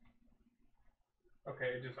 Okay,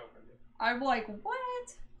 it just opened it. I'm like,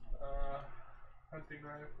 what? Hunting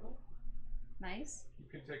rifle. Nice. You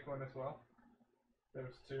can take one as well.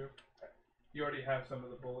 There's two. You already have some of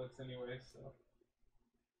the bullets anyway, so.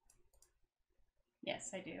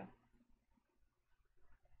 Yes, I do.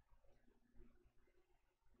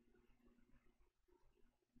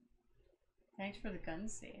 Thanks for the gun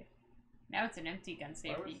save. Now it's an empty gun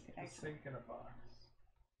save that you could actually. Sink in a box.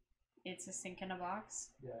 It's a sink in a box?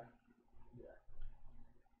 Yeah. Yeah.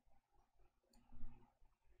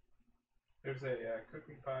 There's a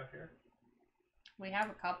cooking pot here. We have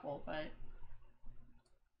a couple, but...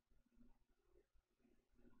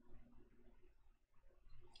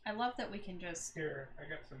 I love that we can just... Here, I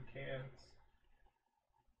got some cans.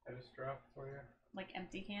 I just dropped for you. Like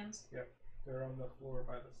empty cans? Yep. They're on the floor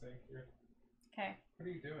by the sink here. Okay. What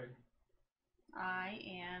are you doing? I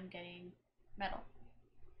am getting metal.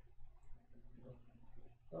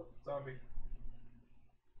 Oh, zombie.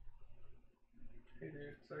 Hey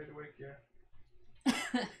dude, sorry to wake you.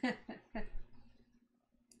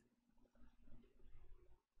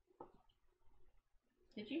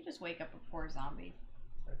 Did you just wake up a poor zombie?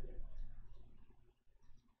 I did.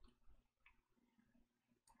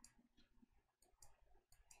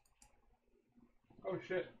 Oh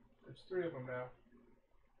shit, there's 3 of them now.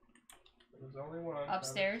 There was only one.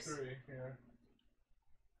 Upstairs? Now there's 3, yeah.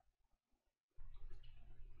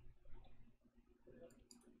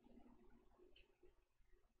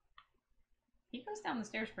 He goes down the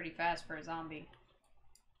stairs pretty fast for a zombie.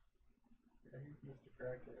 Yeah, he's Mr.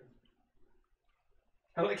 Crackhead.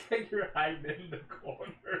 I like how you're hiding in the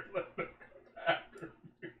corner, let them come after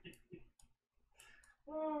me.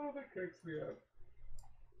 Oh, that cracks me up.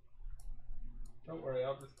 Don't worry,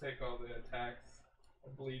 I'll just take all the attacks.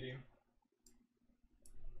 I'm bleeding.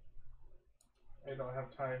 I don't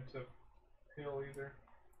have time to heal either.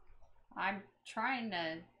 I'm trying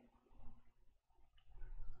to...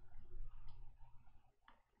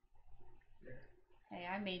 Hey,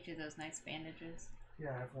 I made you those nice bandages.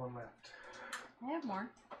 Yeah, I have 1 left. I have more.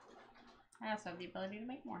 I also have the ability to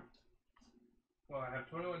make more. Well, I have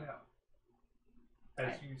 21 health.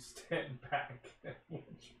 As you stand back and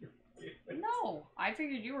watch your game. No! I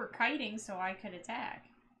figured you were kiting so I could attack.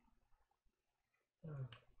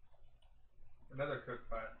 Another cook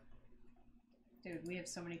pot. Dude, we have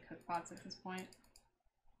so many cook pots at this point.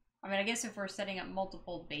 I mean, I guess if we're setting up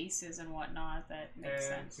multiple bases and whatnot, that makes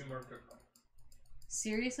sense. 2 more cook pots.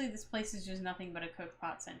 Seriously, this place is just nothing but a cook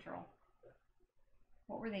pot central.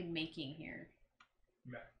 What were they making here?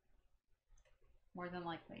 Meh. More than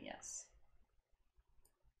likely, yes.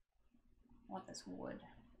 I want this wood.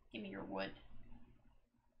 Give me your wood.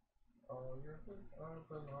 All your wood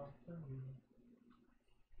belongs to me.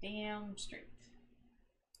 Damn straight.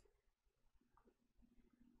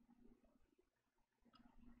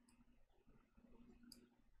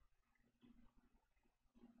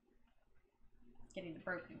 Getting the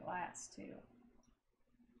broken glass, too.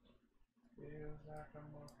 Feels like I'm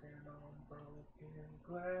walking on broken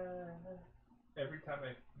glass. Every time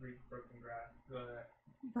I read broken grass,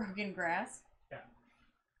 Broken grass? yeah.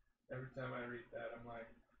 Every time I read that, I'm like,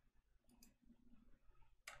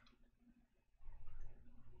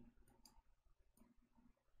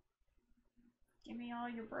 Give me all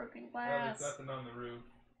your broken well, glass. there's nothing on the roof,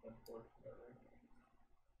 unfortunately.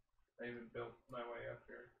 I even built my way up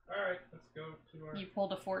here. Alright, let's go to our... You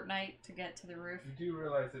pulled a Fortnite to get to the roof? You do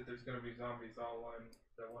realize that there's going to be zombies all in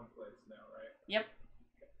the one place now, right? Yep.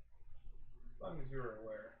 Okay. As long as you're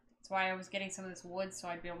aware. That's why I was getting some of this wood so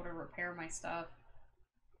I'd be able to repair my stuff.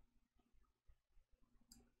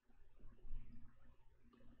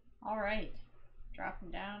 Alright.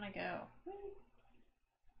 Dropping down I go. Woo.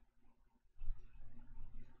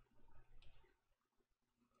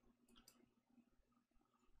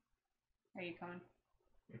 Are you coming?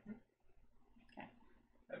 Mm-hmm. Okay.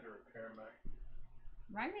 I had to repair my...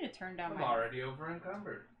 Remind me to turn down I'm my... already over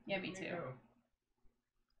encumbered. Yeah, me too.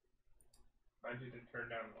 I need to turn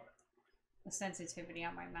down what? The sensitivity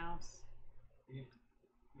on my mouse. You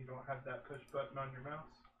don't have that push button on your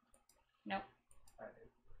mouse? Nope. I do.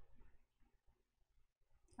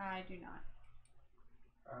 I do not.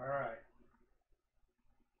 Alright.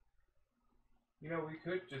 You know, we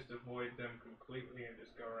could just avoid them completely and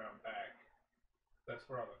just go around back. That's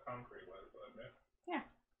where all the concrete was, wasn't it? Yeah.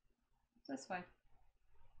 This way.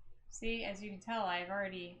 See, as you can tell, I've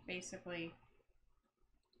already basically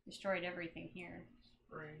destroyed everything here.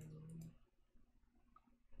 Spring.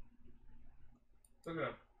 Look at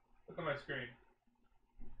them. Look at my screen.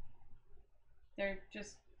 They're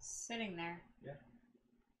just Sitting there. Yeah.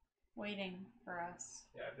 Waiting for us.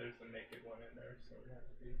 Yeah, there's a naked one in there, so we have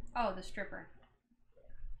to be. Oh, the stripper.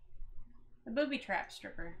 The booby trap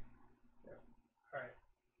stripper. Yeah. Alright.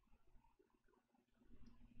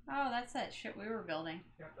 Oh, that's that shit we were building.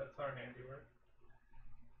 Yep, that's our handiwork.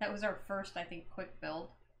 That was our first, I think, quick build.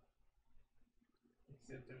 Let's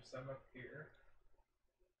see if there's some up here.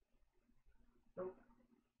 Nope.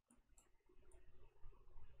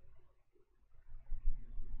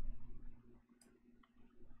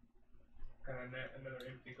 Got another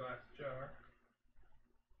empty glass jar.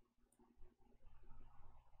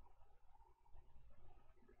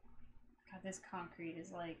 God, this concrete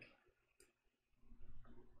is like...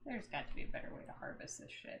 There's got to be a better way to harvest this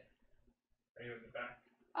shit. Are you in the back?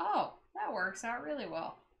 Oh, that works out really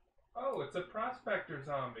well. Oh, it's a prospector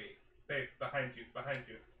zombie. Babe, behind you, behind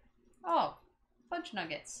you. Oh, fudge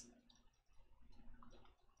nuggets.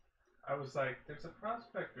 I was like, there's a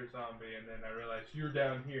prospector zombie, and then I realized you're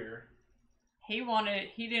down here. He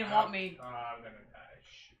didn't want me. Oh, I'm gonna die.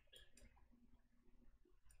 Shoot.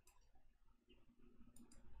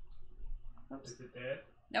 Oops. Is it dead?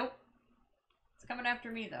 Nope. It's coming after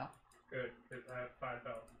me, though. Good, because I have 5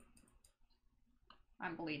 health.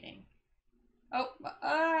 I'm bleeding. Oh,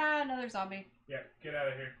 another zombie. Yeah, get out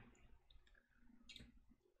of here.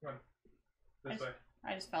 Come on. This way.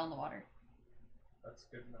 I just fell in the water. That's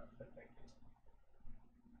good enough, I think.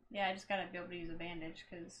 Yeah, I just gotta be able to use a bandage,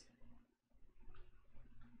 because...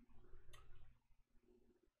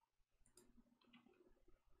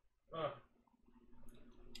 Oh.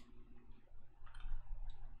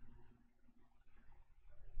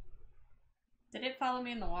 Did it follow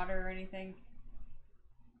me in the water or anything?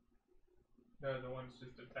 No, the one's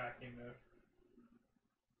just attacking the...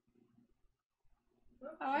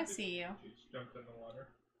 Oh, I see you. She just jumped in the water.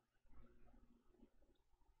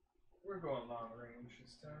 We're going long range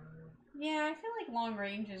this time. Yeah, I feel like long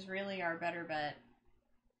range is really our better bet.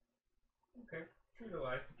 Okay. True to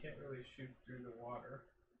life, you can't really shoot through the water.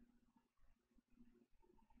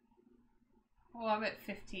 Oh, I'm at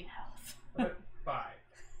 15 health. I'm at 5.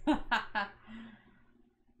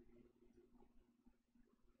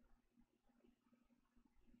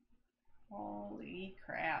 Holy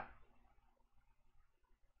crap.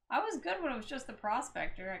 I was good when it was just the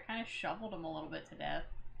prospector. I kind of shoveled him a little bit to death.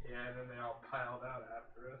 Yeah, and then they all piled out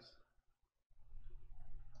after us.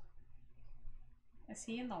 Is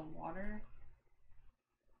he in the water?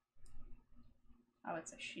 Oh,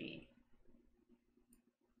 it's a she.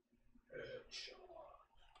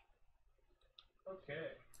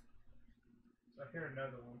 Okay. So I hear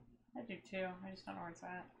another one. I do too. I just don't know where it's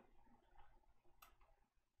at.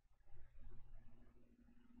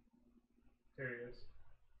 Here he is.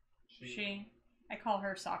 She. I call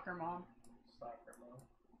her soccer mom. Soccer mom.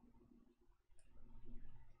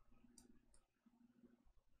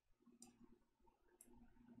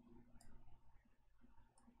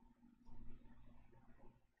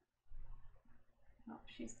 Oh,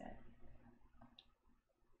 she's dead.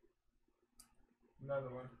 Another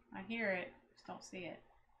one. I hear it. Just don't see it.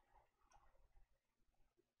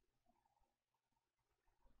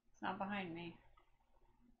 It's not behind me.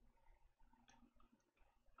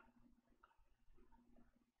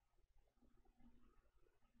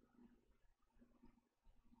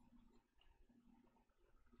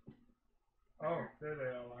 Oh, there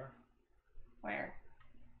they all are. Where?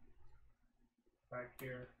 Back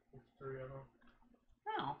here. There's 3 of them.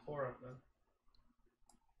 Oh. 4 of them.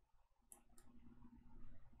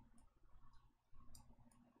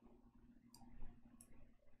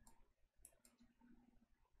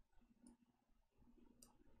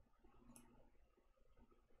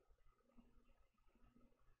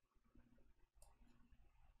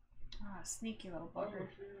 Ah, sneaky little bugger. Oh,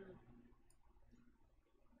 shit.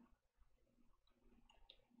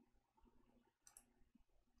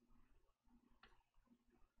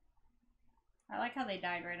 I like how they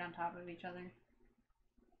died right on top of each other.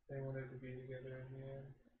 They wanted to be together in the end.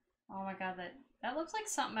 Oh my god, that looks like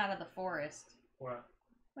something out of the forest. What?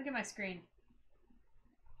 Look at my screen.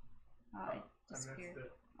 Oh, Oh, it disappeared. I missed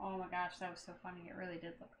it. Oh my gosh, that was so funny. It really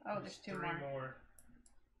did look. Oh, there's 2 3 more.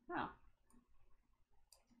 Oh,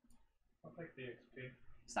 I'll take the XP.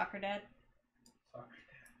 soccer dad. Soccer.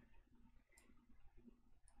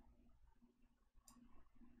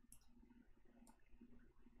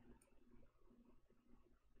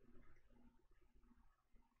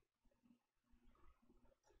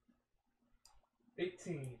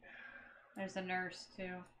 18. There's a nurse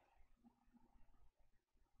too.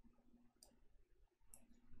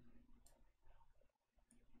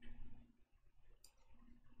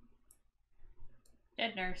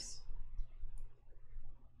 Dead nurse.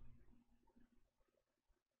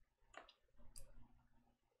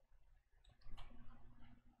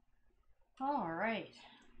 Alright.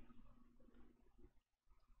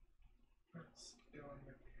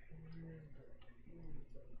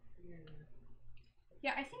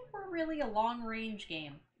 Yeah, I think we're really a long-range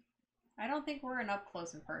game. I don't think we're an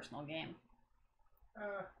up-close and personal game.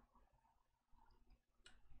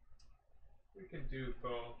 We can do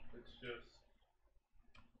both. It's just...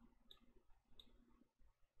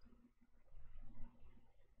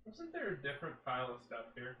 Wasn't there a different pile of stuff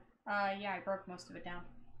here? Yeah, I broke most of it down.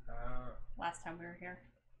 Last time we were here.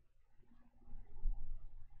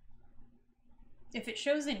 If it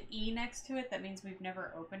shows an E next to it, that means we've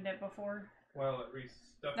never opened it before. Well,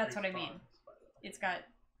 stuff That's what I respawns, mean. It's got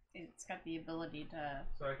the ability to...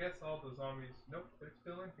 So I guess all the zombies... Nope, they're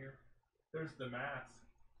still in here. There's the mask.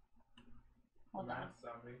 Hold on. Mask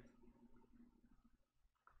zombie.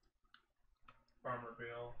 Farmer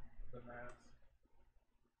Bill, the mask.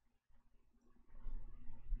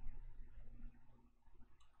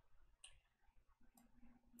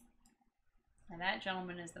 And that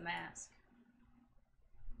gentleman is the mask.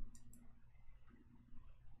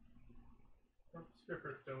 Oh,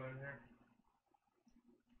 stripper's still in here.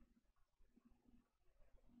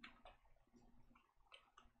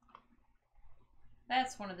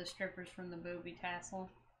 That's one of the strippers from the booby tassel.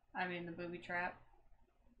 I mean, the booby trap.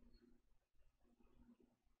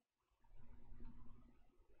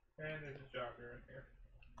 And there's a jogger in here.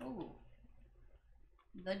 Ooh.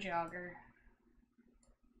 The jogger.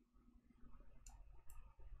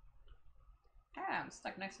 Ah, I'm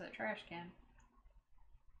stuck next to the trash can.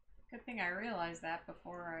 Good thing I realized that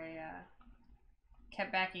before I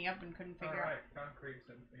kept backing up and couldn't figure out. Alright, concrete's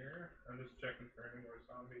in here. I'm just checking for any more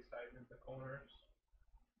zombies hiding in the corners.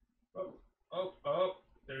 Oh,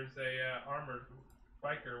 there's a armored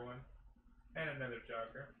biker one. And another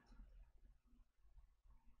jogger.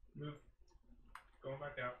 Move. Going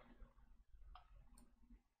back out.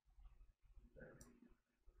 There.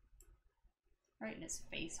 Right in his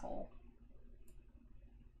face hole.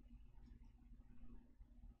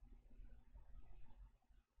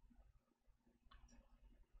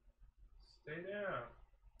 Stay down.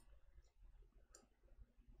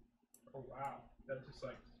 Oh wow, that just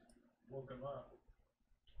like woke him up.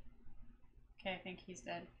 Okay, I think he's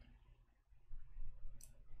dead.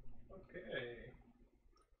 Okay.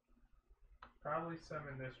 Probably some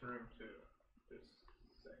in this room too. Just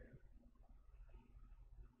saying.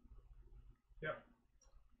 Yep.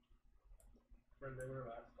 Where they were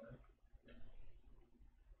last time.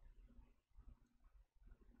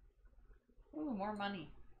 Ooh, more money.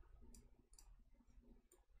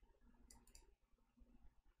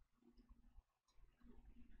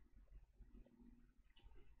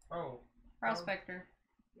 Oh. Prospector.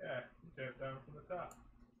 Yeah, you jumped down from the top.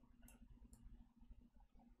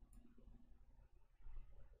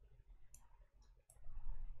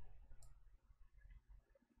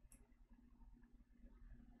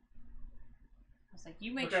 I was like,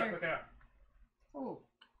 you make Look sure. out, look out. Ooh.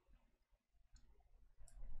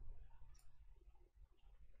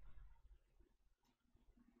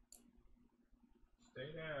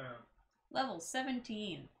 Stay down. Level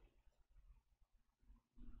 17.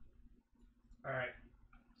 Alright.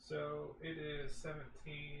 So it is 17.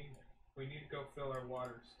 We need to go fill our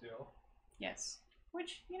water still. Yes.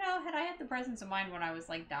 Which, you know, had I had the presence of mind when I was,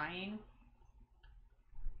 like, dying...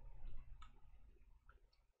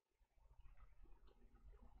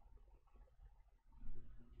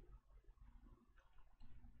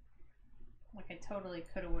 Like, I totally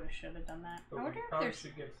coulda, woulda, shoulda done that. But I wonder we if probably there's...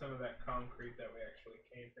 should get some of that concrete that we actually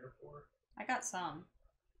came here for. I got some.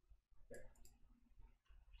 Okay.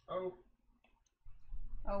 Oh.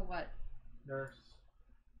 Oh, what? Nurse.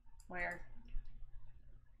 Where?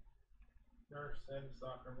 Nurse and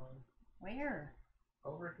soccer mom. Where?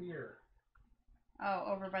 Over here. Oh,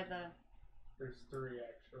 over by the... There's 3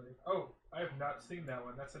 actually. Oh, I have not seen that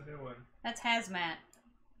one. That's a new one. That's hazmat.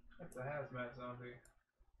 That's a hazmat zombie.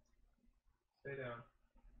 Stay down.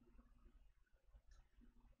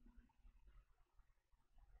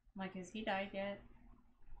 Like, has he died yet?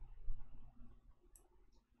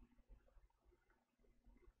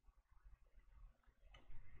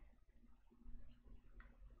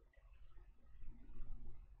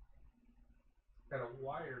 Got a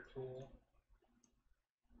wire tool.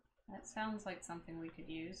 That sounds like something we could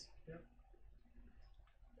use. Yep.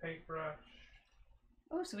 Paintbrush.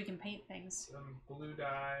 Oh, so we can paint things. Some blue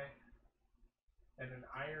dye. And an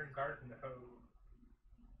iron garden hose.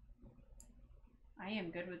 I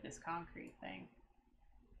am good with this concrete thing.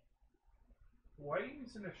 Why are you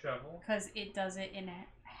using a shovel? Because it does it in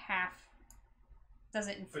half. Does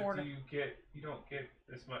it in But 4 to... you don't get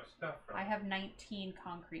as much stuff from I it. have 19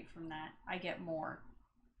 concrete from that. I get more.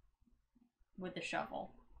 with the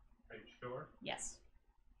shovel. Are you sure? Yes.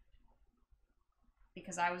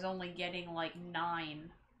 Because I was only getting like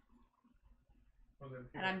 9. Well, then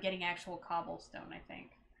And I'm getting actual cobblestone, I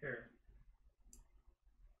think. Here.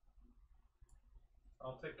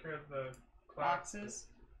 I'll take care of the Boxes.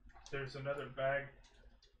 There's another bag,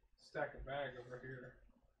 stack of bag over here.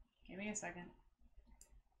 Give me a second.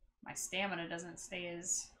 My stamina doesn't stay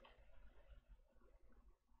as...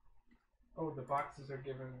 Oh, the boxes are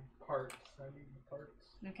given parts. I need the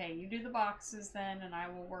parts. Okay, you do the boxes then, and I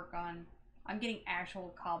will work on... I'm getting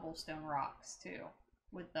actual cobblestone rocks, too.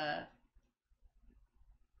 With the...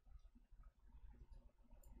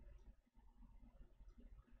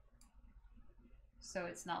 So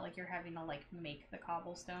it's not like you're having to, like, make the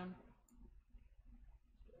cobblestone.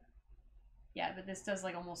 Yeah, but this does,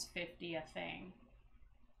 like, almost 50 a thing.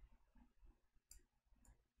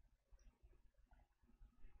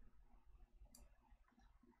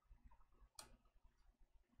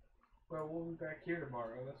 Well, we'll be back here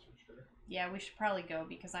tomorrow, that's for sure. Yeah, we should probably go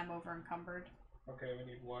because I'm over encumbered. Okay, we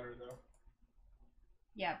need water, though.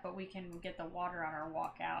 Yeah, but we can get the water on our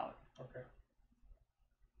walk out. Okay.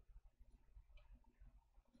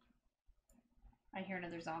 I hear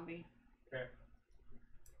another zombie. Okay.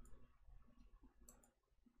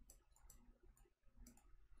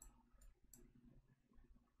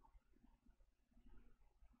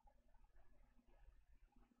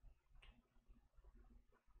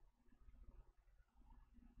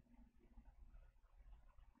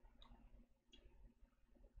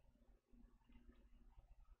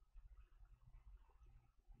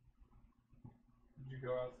 Did you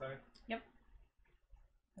go outside? Yep.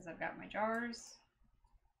 Because I've got my jars.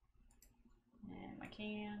 And my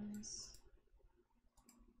cans.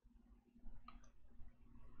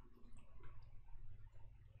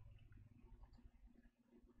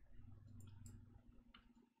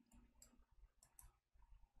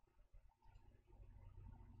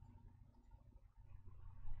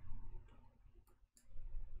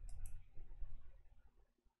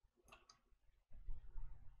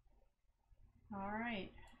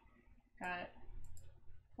 Alright. Got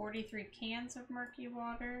 43 cans of murky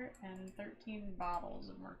water and 13 bottles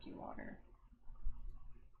of murky water.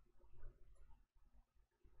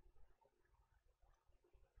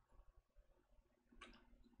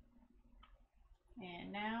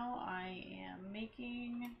 And now I am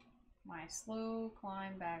making my slow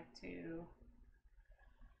climb back to...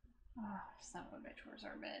 Oh, son of a bitch, where's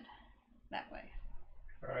our bed? That way.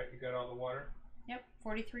 Alright, you got all the water? Yep,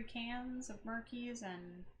 43 cans of murkies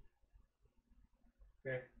and...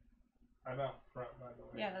 Okay. I'm out front, by the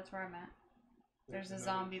way. Yeah, that's where I'm at. There's a another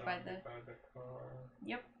zombie by the car.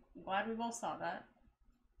 Yep, I'm glad we both saw that.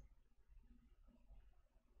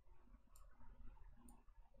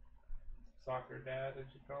 Soccer dad,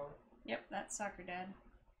 as you call it? Yep, that's Soccer Dad.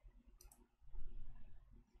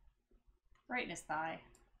 Right in his thigh.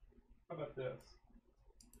 How about this?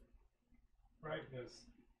 Right in his...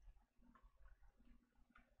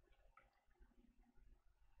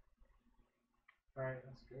 Alright,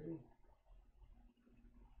 let's go.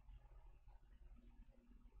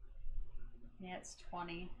 Yeah, it's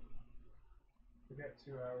 20. We got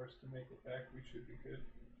 2 hours to make it back. We should be good.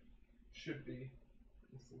 Should be.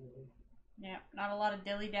 Just a little. Yeah, not a lot of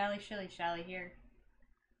dilly-dally shilly-shally here.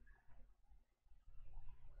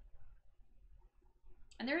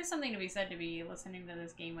 And there is something to be said to be listening to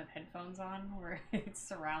this game with headphones on, where its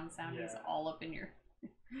surround sound is all up in your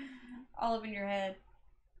all up in your head.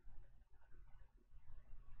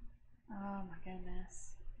 Oh my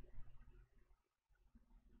goodness.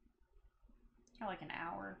 Got like an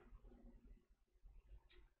hour.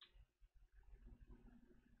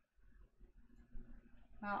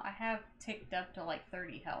 Well, I have ticked up to like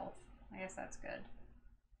 30 health. I guess that's good.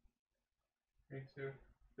 Me too.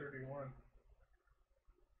 31.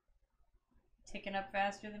 Ticking up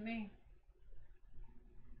faster than me.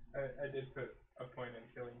 I did put a point in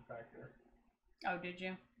killing factor. Oh, did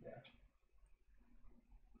you? Yeah.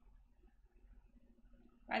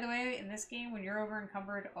 By the way, in this game, when you're over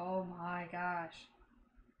encumbered, oh my gosh.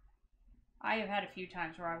 I have had a few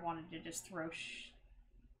times where I wanted to just throw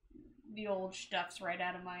the old stuffs right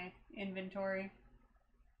out of my inventory.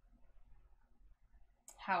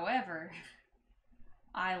 However,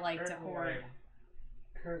 I like to hoard.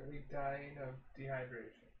 I'm currently dying of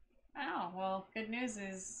dehydration. Oh, well, good news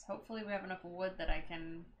is hopefully we have enough wood that I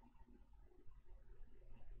can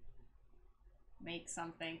make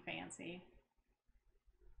something fancy.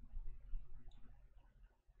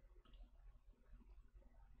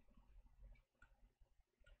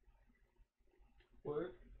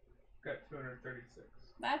 Wood? Got 236.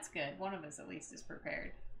 That's good. One of us at least is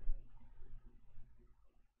prepared.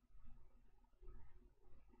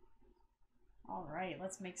 Alright,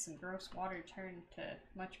 let's make some gross water turn to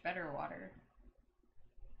much better water.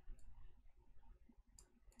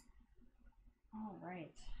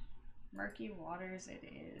 Alright. Murky waters it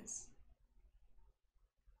is.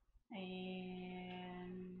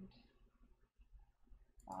 And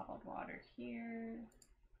bottled water here.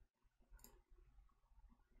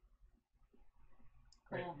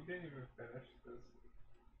 Cool. Wait, you didn't even finish this.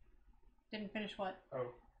 Didn't finish what? Oh,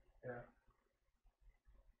 yeah.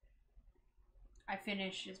 I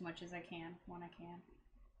finish as much as I can when I can.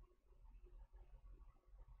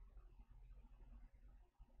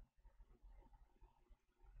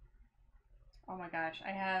 Oh my gosh,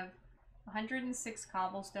 I have 106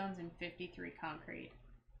 cobblestones and 53 concrete.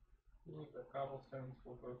 The cobblestones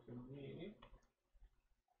will go to me,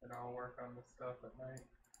 and I'll work on the stuff at night.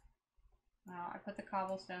 Well, I put the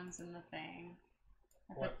cobblestones in the thing.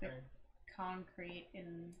 I What put the thing? concrete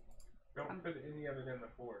in... Don't put any of it in the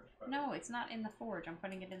forge. No, it's not in the forge. I'm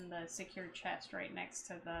putting it in the secure chest right next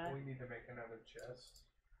to the... We need to make another chest.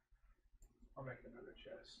 I'll make another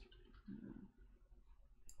chest.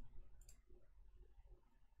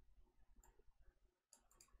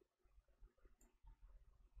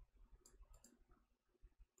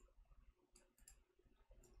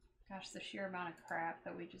 Gosh, the sheer amount of crap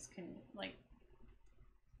that we just can, like,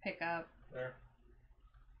 pick up. There.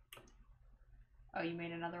 Oh, you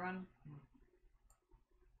made another one?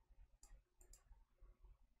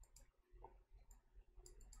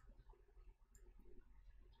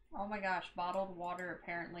 Oh my gosh, bottled water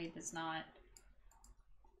apparently does not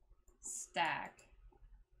stack.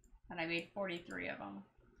 And I made 43 of them.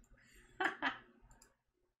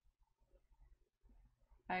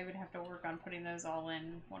 I would have to work on putting those all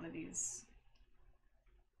in one of these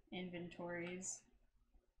inventories.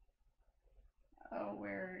 Oh,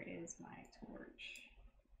 where is my torch?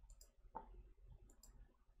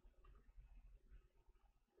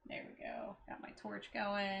 There we go. Got my torch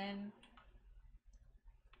going.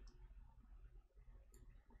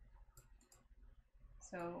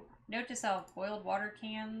 So, note to self, boiled water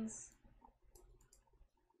cans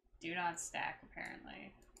do not stack,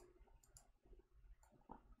 apparently.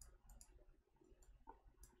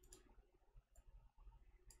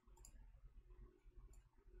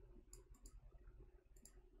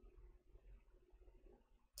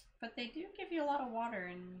 But they do give you a lot of water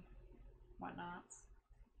and whatnot.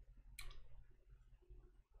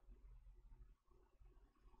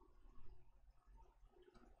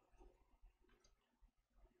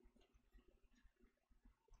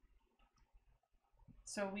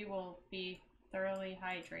 So we will be thoroughly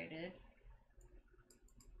hydrated.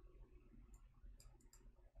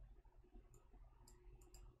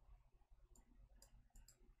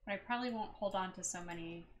 But I probably won't hold on to so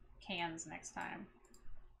many cans next time.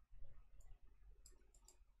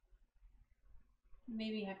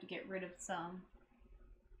 Maybe have to get rid of some.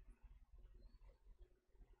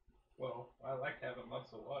 Well, I like having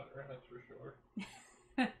lots of water, that's for sure.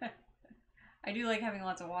 I do like having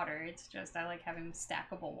lots of water, it's just I like having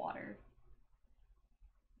stackable water.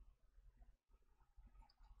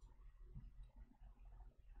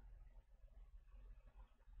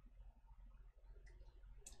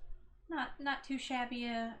 Not too shabby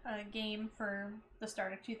a game for the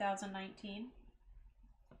start of 2019.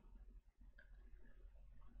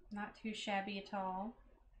 Not too shabby at all.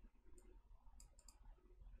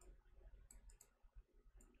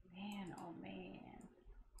 Man, oh man.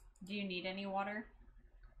 Do you need any water?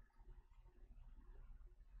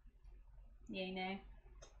 Yay, nay?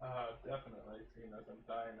 Definitely, seeing as I'm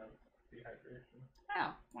dying of dehydration.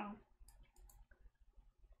 Oh, well.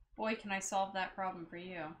 Boy, can I solve that problem for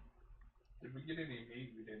you. Did we get any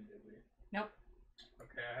meat? We didn't, did we? Nope.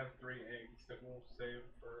 Okay, I have 3 eggs that we'll save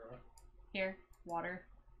for, Here, water.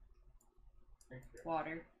 Thank you.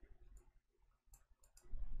 Water.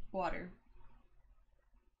 Water.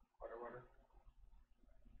 Water.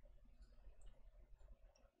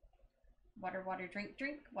 Water, water, drink,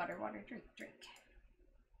 drink. Water, water, drink, drink.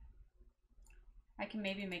 I can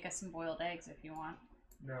maybe make us some boiled eggs if you want.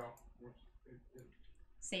 No.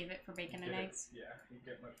 Save it for bacon and eggs? Yeah, you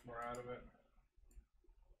get much more out of it.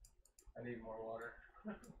 I need more water.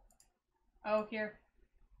 Oh, here.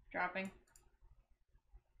 Dropping.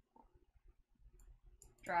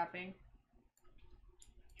 Dropping.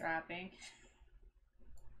 Dropping.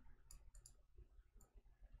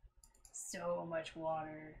 So much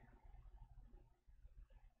water.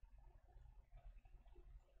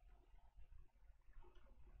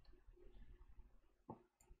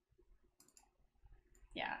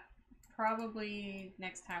 Yeah, probably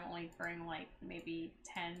next time only bring like maybe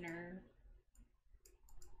 10 or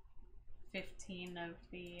 15 of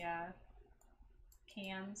the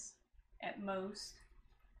cans at most.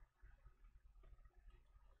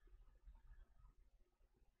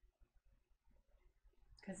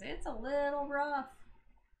 Because it's a little rough.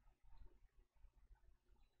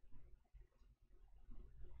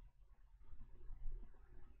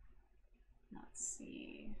 Let's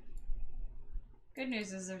see. Good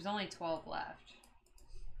news is there's only 12 left.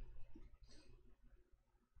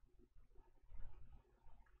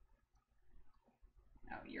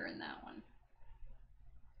 Oh, you're in that one.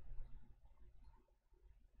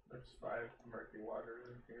 There's 5 murky waters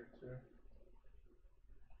in here too.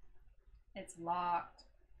 It's locked.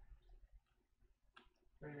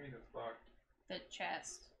 What do you mean it's locked? The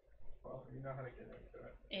chest. Well, you know how to get into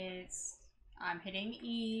it. I'm hitting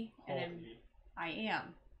E, and Hold then E. I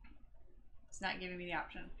am. It's not giving me the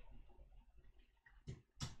option.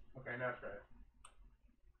 Okay, now try it.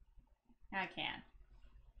 I can.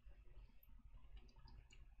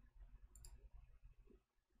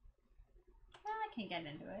 I can get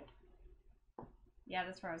into it. Yeah,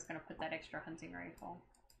 that's where I was going to put that extra hunting rifle.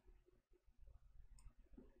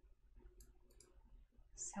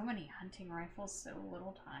 So many hunting rifles, so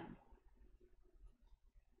little time.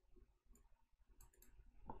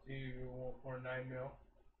 Do you want more 9mm?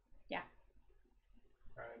 Yeah.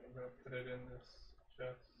 Alright, I'm gonna put it in this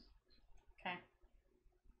chest. Okay.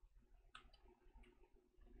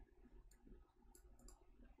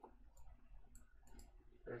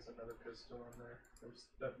 There's another pistol in there.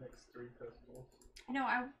 That makes 3 pistols. I know,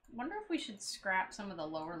 I wonder if we should scrap some of the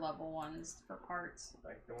lower level ones for parts.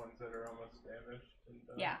 Like the ones that are almost damaged. And,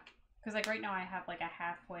 yeah. Because like right now I have like a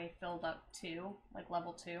halfway filled up 2, like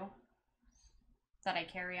level 2, that I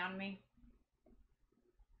carry on me.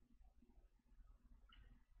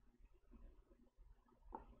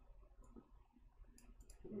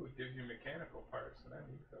 Ooh, it gives you mechanical parts, and I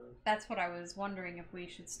need those. That's what I was wondering, if we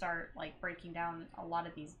should start like breaking down a lot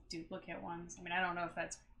of these duplicate ones. I mean, I don't know if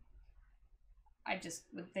that's... I just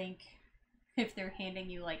would think if they're handing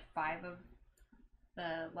you like 5 of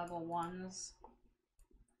the level 1s,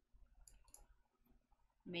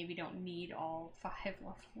 maybe don't need all 5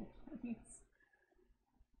 level 1s.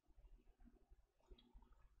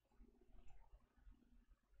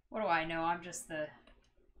 What do I know? I'm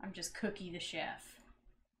just Cookie the chef.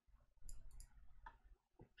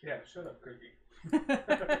 Yeah, shut up, Cookie.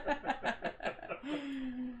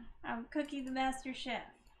 I'm Cookie the master chef.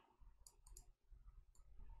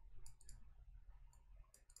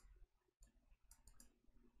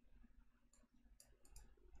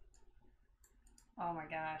 Oh my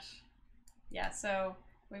gosh. Yeah, so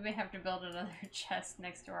we may have to build another chest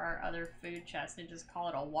next to our other food chest and just call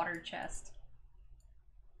it a water chest.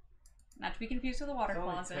 Not to be confused with a water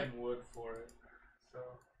closet. Only 10 wood for it, so...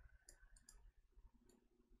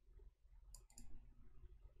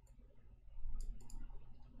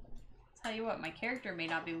 Tell you what, my character may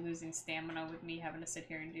not be losing stamina with me having to sit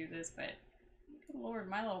here and do this, but good lord,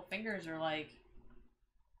 my little fingers are like,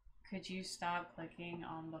 could you stop clicking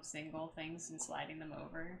on the single things and sliding them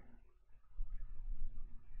over?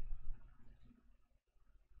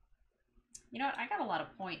 You know what, I got a lot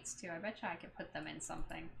of points too. I bet you I could put them in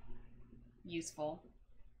something useful.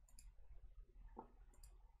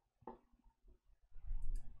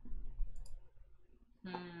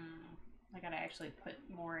 I gotta actually put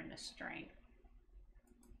more into strength.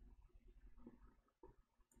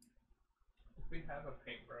 We have a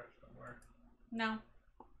paintbrush somewhere. No.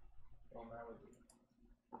 Well, that would be.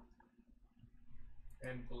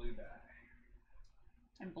 And blue dye.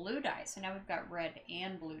 And blue dye. So now we've got red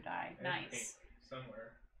and blue dye. And nice. pink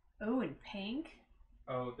somewhere. Oh, and pink?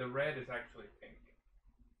 Oh, the red is actually pink.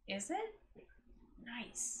 Is it? Yeah.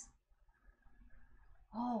 Nice.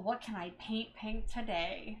 Oh, what can I paint pink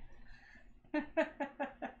today?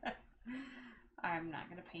 I'm not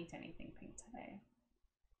gonna paint anything pink today.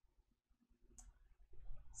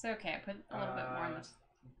 So okay, I put a little bit more on this.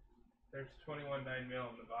 There's 21 9mm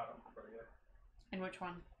on the bottom for you. And which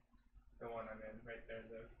one? The one I'm in, right there,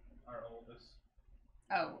 our oldest.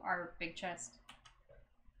 Oh, our big chest.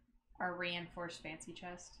 Our reinforced fancy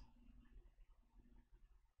chest.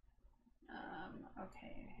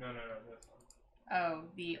 Okay. No, this one. Oh,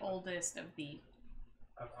 the oldest of the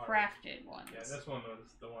crafted ones. Yeah, this one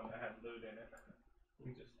was the one that had loot in it.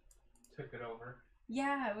 We just took it over.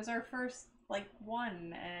 Yeah, it was our first, like,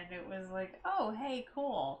 one, and it was like, oh, hey,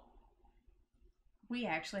 cool. We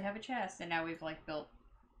actually have a chest, and now we've, like, built...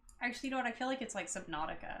 Actually, you know what? I feel like it's like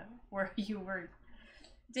Subnautica, where you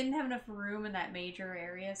didn't have enough room in that major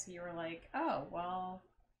area, so you were like, oh, well...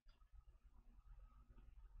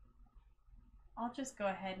 I'll just go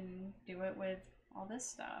ahead and do it with all this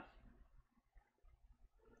stuff.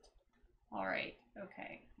 Alright,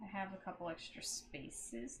 okay. I have a couple extra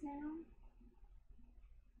spaces now.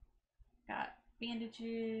 Got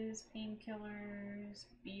bandages, painkillers,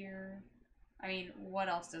 beer. I mean, what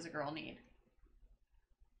else does a girl need?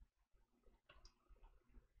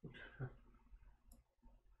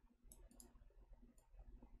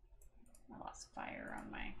 I lost fire on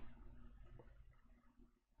my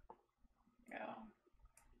go.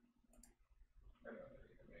 I know I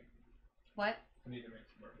need to make. What? I need to make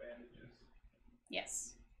some more bandages.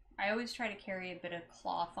 Yes. I always try to carry a bit of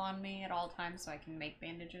cloth on me at all times so I can make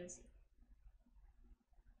bandages.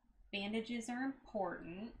 Bandages are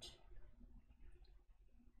important.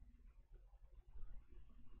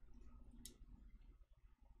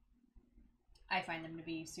 I find them to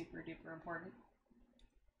be super duper important.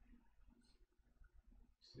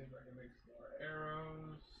 See if I can make some more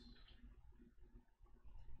arrows.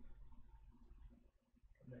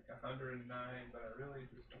 I make 109, but I really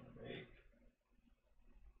just want to make.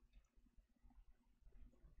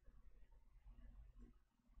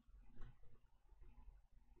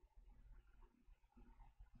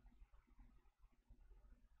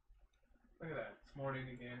 Look at that, it's morning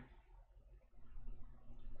again.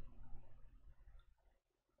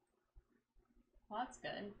 Well, that's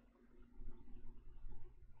good.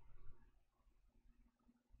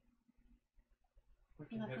 We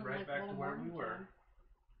can Nothing head right like back to little where we morning were. time.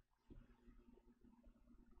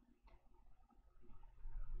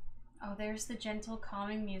 Oh, there's the gentle,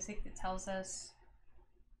 calming music that tells us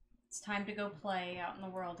it's time to go play out in the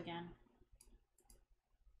world again.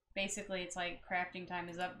 Basically, it's like crafting time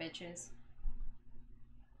is up, bitches.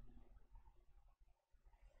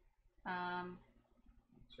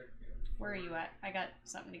 Check Where are you at? I got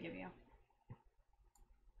something to give you.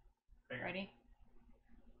 Ready?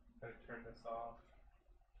 Gotta turn this off.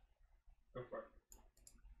 Go for it.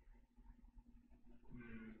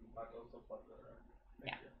 Bundles of plunder.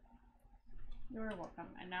 Thank you. You're welcome.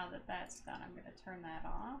 And now that that's done, I'm going to turn that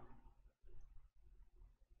off.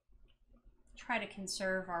 Try to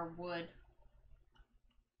conserve our wood.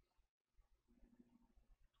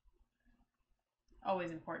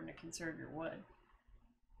 Always important to conserve your wood.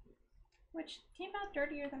 Which came out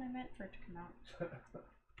dirtier than I meant for it to come out.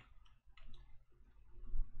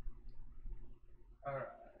 Alright.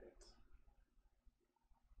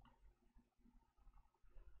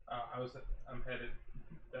 I'm headed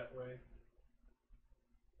that way.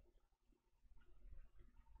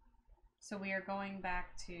 So we are going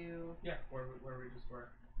back to... Yeah, where we just were.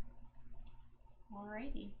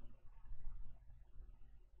 Alrighty.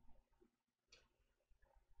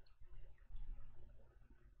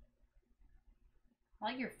 I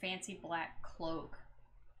like your fancy black cloak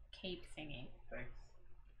cape thingy. Thanks.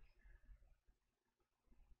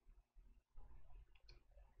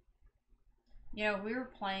 You know, we were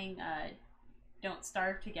playing Don't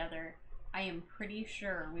Starve together. I am pretty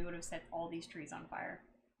sure we would have set all these trees on fire.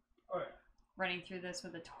 Oh yeah. Running through this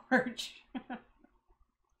with a torch.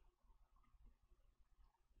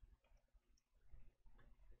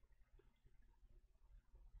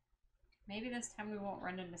 Maybe this time we won't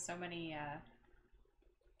run into so many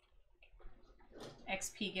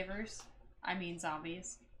XP givers. I mean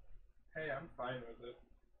zombies. Hey, I'm fine with it.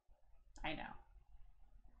 I know.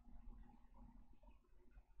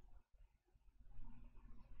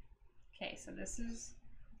 Okay, so this is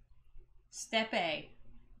step A.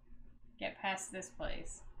 Get past this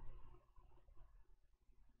place.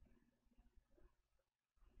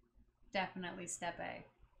 Definitely step A.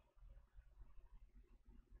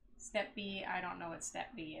 Step B, I don't know what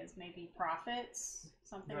step B is. Maybe profits?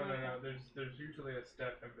 Something No, like that. no. There's usually a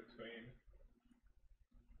step in between.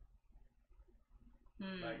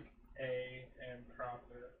 Like A and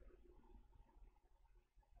profit.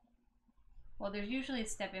 Well, there's usually a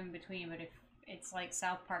step in between, but if it's like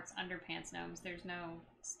South Park's Underpants Gnomes, there's no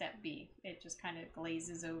step B. It just kind of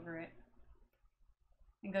glazes over it.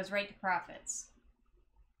 And goes right to profits.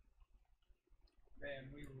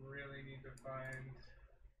 Man, we really need to find...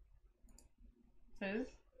 Food?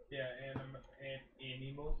 Yeah, animals.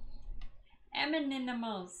 Aminimals.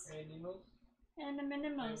 Animals?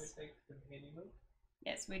 Animimals. I would take some animals.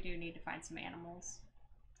 Yes, we do need to find some animals.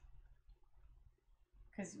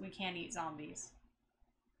 Because we can't eat zombies.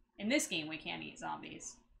 In this game, we can't eat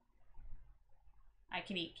zombies. I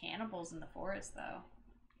can eat cannibals in the forest, though.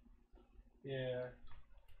 Yeah.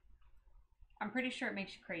 I'm pretty sure it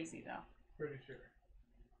makes you crazy, though. Pretty sure.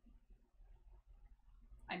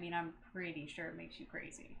 I mean, I'm pretty sure it makes you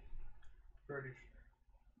crazy. Pretty sure.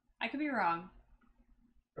 I could be wrong.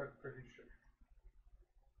 But pretty sure.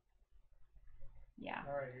 Yeah.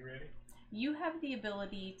 Alright, you ready? You have the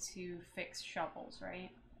ability to fix shovels,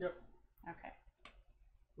 right? Yep. Okay.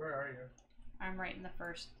 Where are you? I'm right in the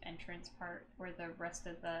first entrance part where the rest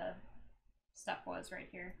of the stuff was right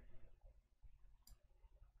here.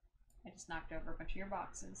 I just knocked over a bunch of your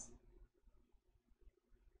boxes.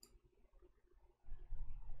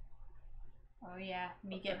 Oh yeah,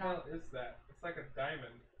 me What getting the hell on. is that? It's like a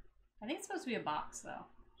diamond. I think it's supposed to be a box though.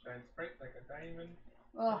 Shines bright like a diamond.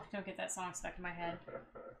 Oh, don't get that song stuck in my head.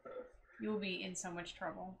 You'll be in so much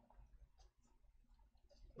trouble.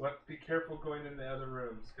 Well, be careful going in the other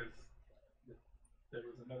rooms, because there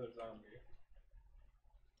was another zombie.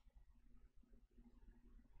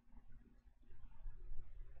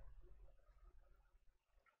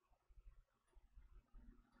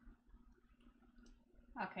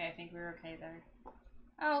 Okay, I think we're okay there.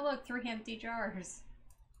 Oh look, 3 empty jars.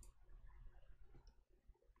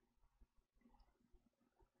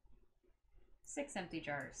 6 empty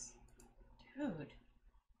jars. Dude.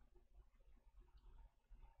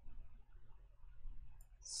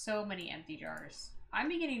 So many empty jars. I'm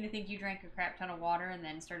beginning to think you drank a crap ton of water and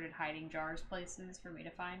then started hiding jars places for me to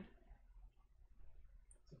find.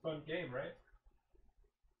 It's a fun game, right?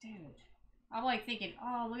 Dude. I'm like thinking,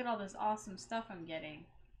 oh, look at all this awesome stuff I'm getting.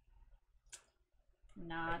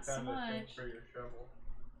 Not so much. Thing for your shovel.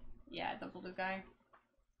 Yeah, the blue guy.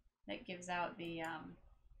 That gives out the,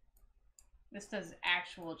 this does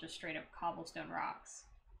actual just straight up cobblestone rocks.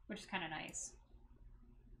 Which is kind of nice.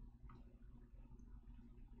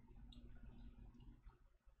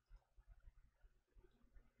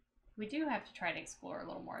 We do have to try to explore a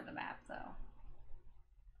little more of the map, though.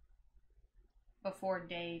 Before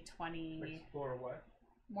day 20... Explore what?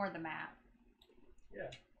 More of the map. Yeah.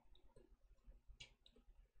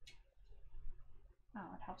 Oh,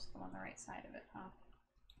 it helps go on the right side of it, huh?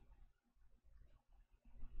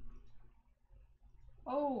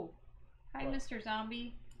 Oh! Hi, what? Mr.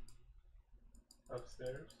 Zombie.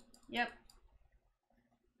 Upstairs? Yep.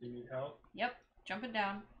 Do you need help? Yep. Jumping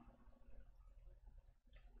down.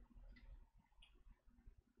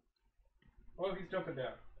 Oh, he's jumping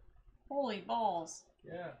down. Holy balls.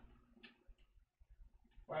 Yeah.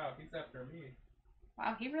 Wow, he's after me.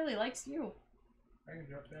 Wow, he really likes you. I can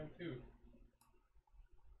jump down too.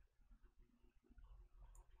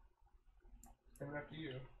 Coming after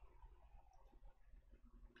you.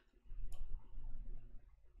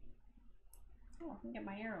 Oh, I can get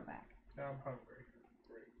my arrow back. Now I'm hungry.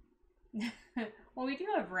 Great. Well, we do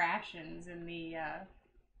have rations in the,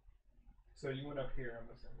 So you went up here, I'm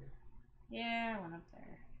assuming. Yeah, I went up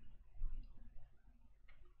there.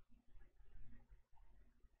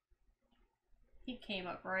 He came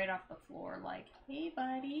up right off the floor like, hey,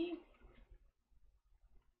 buddy.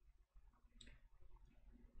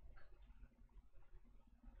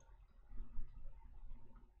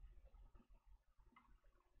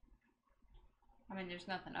 I mean, there's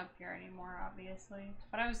nothing up here anymore, obviously.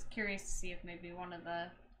 But I was curious to see if maybe one of the...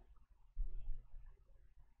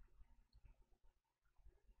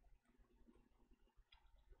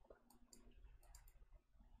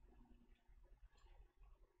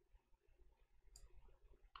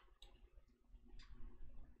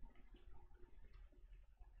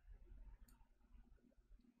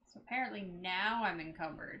 So apparently now I'm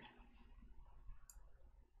encumbered.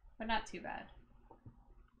 But not too bad.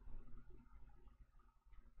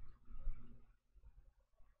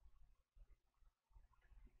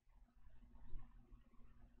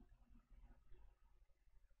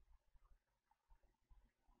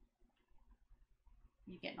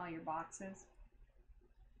 You getting all your boxes?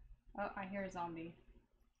 Oh, I hear a zombie.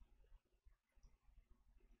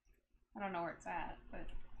 I don't know where it's at, but...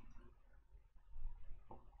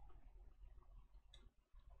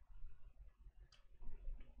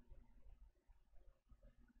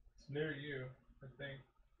 It's near you, I think.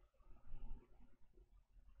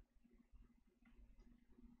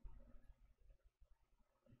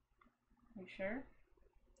 Are you sure?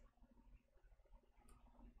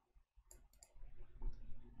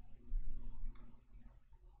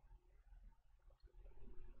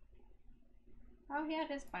 Oh yeah,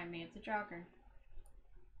 it is by me. It's a jogger.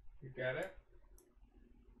 You got it?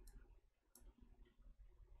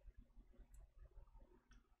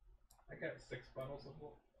 I got 6 bottles of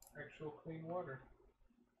actual clean water.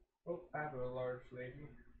 Oh, I have a large lady.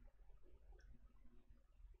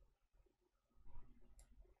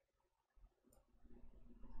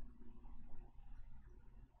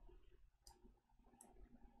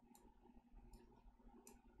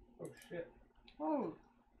 Oh shit. Oh!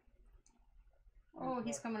 Oh,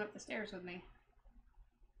 he's coming up the stairs with me.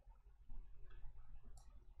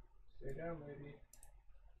 Stay down, lady.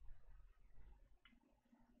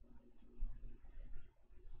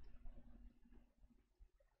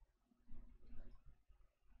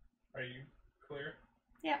 Are you clear?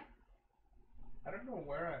 Yeah. I don't know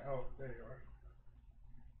where I... Oh, there you are.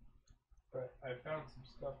 But I found some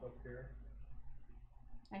stuff up here.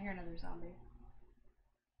 I hear another zombie.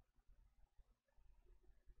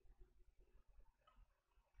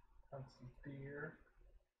 Found some deer,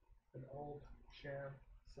 an old jam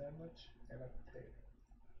sandwich, and a potato.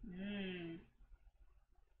 Mmm.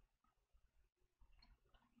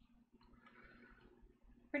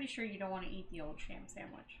 Pretty sure you don't want to eat the old sham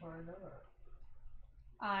sandwich. Why not?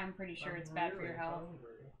 I'm pretty sure it's bad for your health.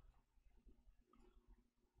 Hungry.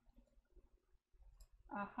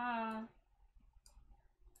 Uh-huh.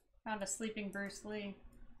 Found a sleeping Bruce Lee.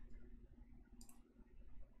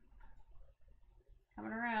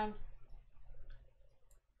 Coming around.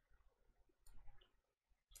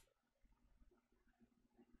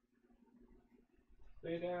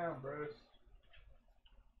 Stay down, Bruce.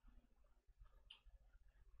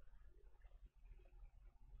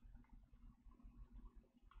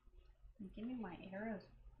 Give me my arrows.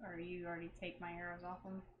 Or you already take my arrows off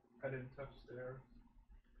them? I didn't touch the arrows.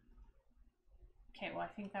 Okay, well I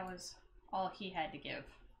think that was all he had to give.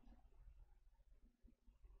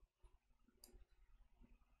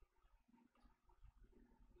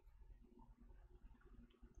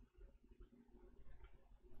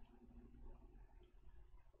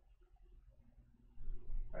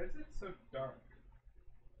 Why is it so dark?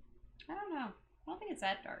 I don't know. I don't think it's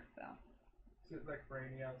that dark though. Is it like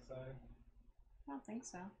rainy outside? I don't think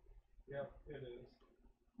so. Yep, it is.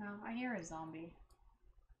 No, I hear a zombie.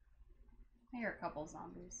 I hear a couple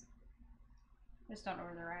zombies. Just don't know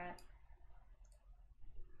where they're at.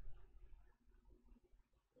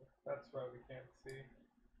 That's why we can't see.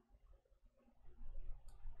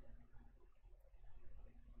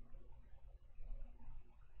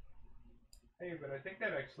 Hey, but I think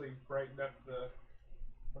that actually brightened up the...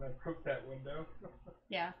 when I broke that window.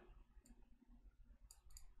 Yeah.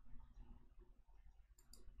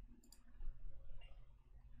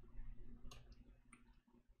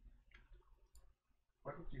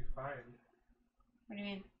 What did you find? What do you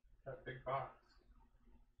mean? That big box.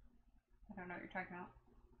 I don't know what you're talking about.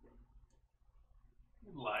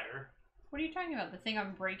 Liar. What are you talking about? The thing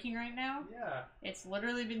I'm breaking right now? Yeah. It's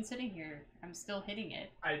literally been sitting here. I'm still hitting it.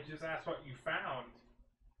 I just asked what you found.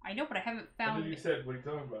 I know, but I haven't found... And then you said, what are you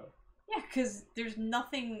talking about? Yeah, because there's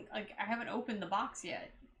nothing... Like, I haven't opened the box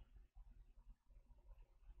yet.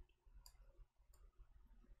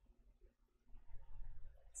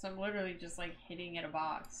 So I'm literally just, like, hitting at a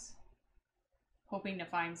box. Hoping to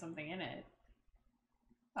find something in it.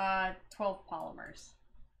 12 polymers.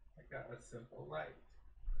 I got a simple light.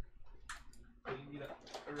 But you need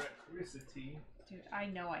electricity. Dude, I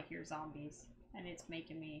know I hear zombies. And it's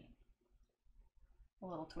making me a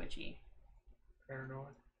little twitchy.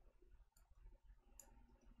 Paranoid.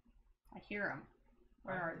 I hear them.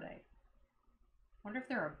 Where are they? Wonder if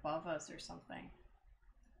they're above us or something.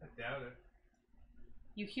 I doubt it.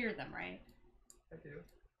 You hear them, right? I do.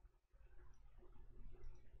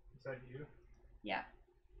 Is that you? Yeah.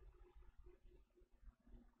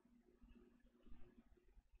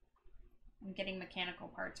 I'm getting mechanical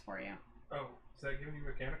parts for you. Oh, is that giving you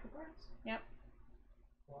mechanical parts? Yep.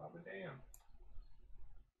 Well, I'll be damned.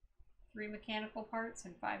 3 mechanical parts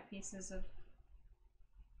and 5 pieces of...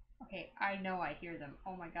 Okay, I know I hear them.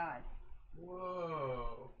 Oh my god.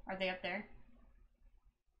 Whoa. Are they up there?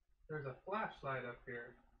 There's a flashlight up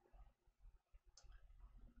here.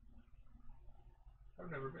 I've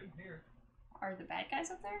never been here. Are the bad guys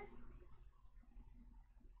up there?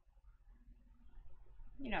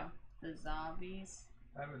 You know, the zombies.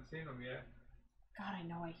 I haven't seen them yet. God, I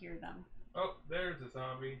know I hear them. Oh, there's a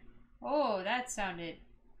zombie. Oh, that sounded...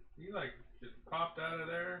 He like just popped out of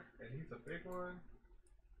there, and he's a big one.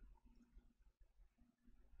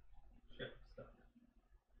 Shit, stuck.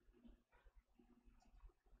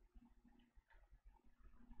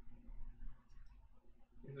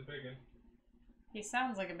 He's a big one. He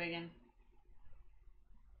sounds like a biggin.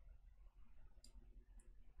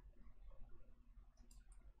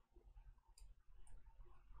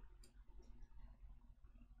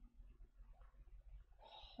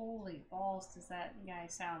 Holy balls, does that guy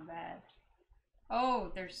sound bad.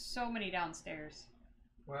 Oh, there's so many downstairs.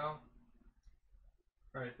 Well,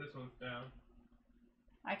 alright, this one's down.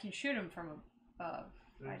 I can shoot him from above.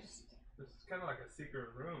 This is kind of like a secret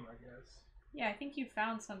room, I guess. Yeah, I think you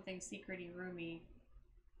found something secrety roomy.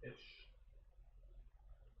 Ish.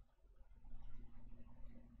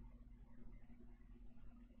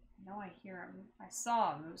 No, I hear him. I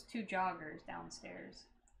saw him. It was 2 joggers downstairs.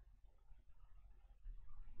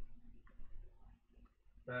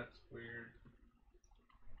 That's weird.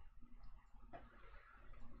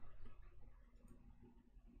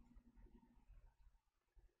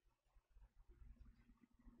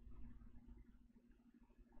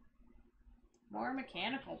 More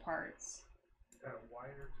mechanical parts. Got a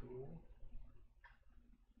wider tool.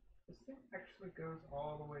 This thing actually goes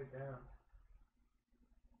all the way down.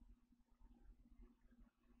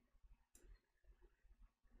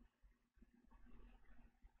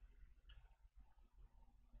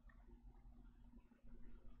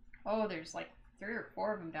 Oh, there's like 3 or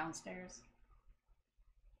 4 of them downstairs.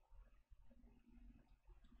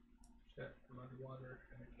 Shit, I'm underwater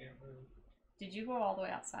and I can't move. Did you go all the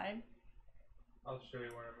way outside? I'll show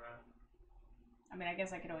you where I'm at. I mean, I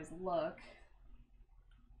guess I could always look.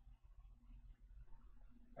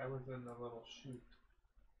 I was in the little chute.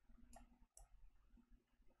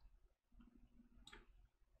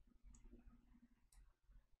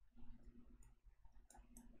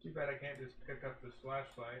 Too bad I can't just pick up this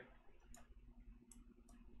flashlight.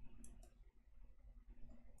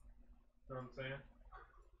 Know what I'm saying?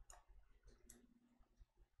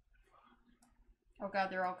 Oh god,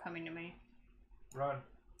 they're all coming to me. Run.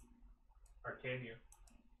 Or can you?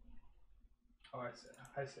 Oh,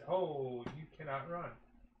 I said, oh, you cannot run.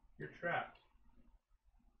 You're trapped.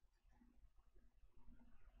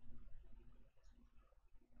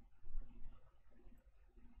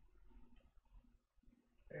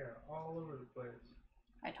 They are all over the place.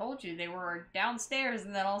 I told you, they were downstairs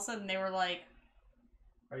and then all of a sudden they were like...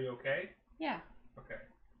 Are you okay? Yeah. Okay.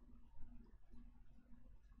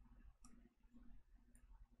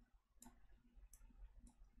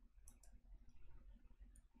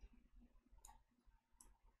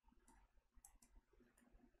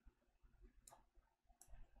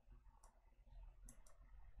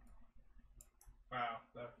 Wow,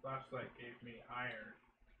 that flashlight gave me iron.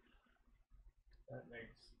 That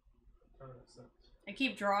makes a ton of sense. I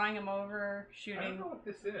keep drawing them over, shooting. I don't know what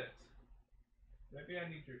this is. Maybe I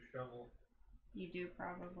need your shovel. You do,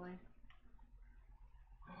 probably.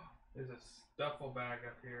 There's a duffel bag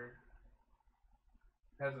up here.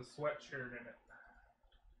 It has a sweatshirt in it.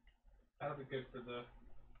 That'll be good for the...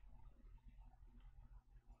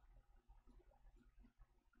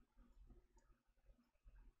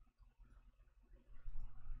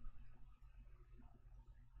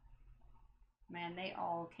 Man, they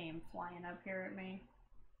all came flying up here at me.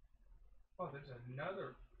 Oh, there's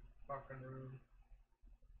another fucking room.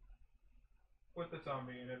 With the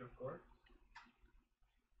zombie in it, of course.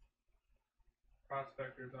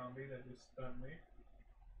 Prospector zombie that just stunned me.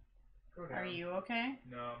 Go down. Are you okay?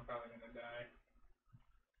 No, I'm probably gonna die.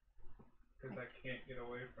 Because I can't get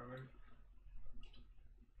away from him.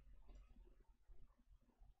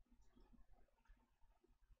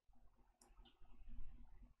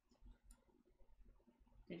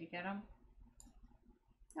 Did you get him?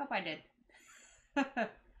 Nope, I did.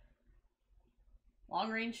 Long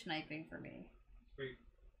range sniping for me. Sweet.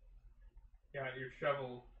 Yeah, your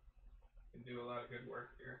shovel can do a lot of good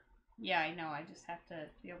work here. Yeah, I know. I just have to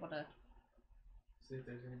be able to... See if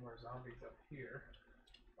there's any more zombies up here.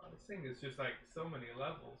 Wow, this thing is just like so many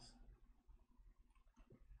levels.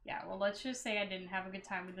 Yeah, well, let's just say I didn't have a good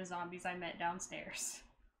time with the zombies I met downstairs.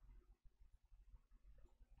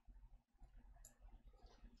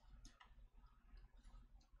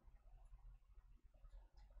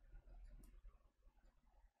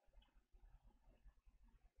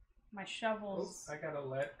 My shovels... Oh, I got a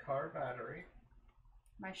lead car battery.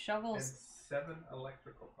 My shovels... And 7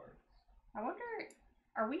 electrical parts. I wonder...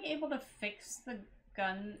 Are we able to fix the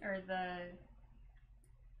gun, or the...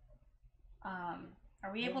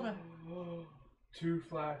 Are we able to... 2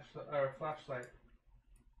 flashlight. I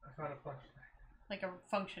found a flashlight. Like a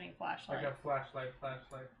functioning flashlight. Like a flashlight.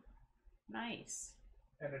 Nice.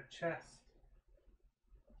 And a chest.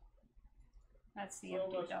 That's the So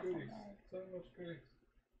empty much duffel goodies. bag. So much goodies.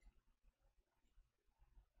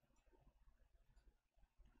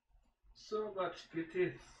 So much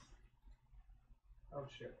goodies. Oh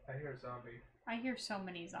shit, I hear a zombie. I hear so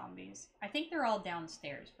many zombies. I think they're all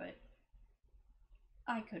downstairs, but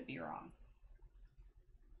I could be wrong.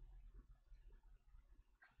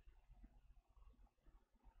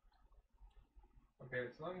 Okay,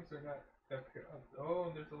 as long as they're not up here. Oh,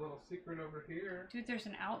 and there's a little secret over here. Dude, there's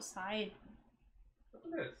an outside. Look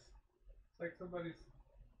at this. It's like somebody's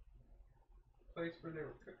place where they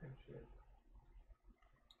were cooking shit.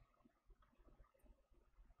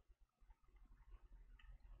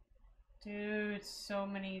 Dude, so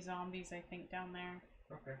many zombies, I think, down there.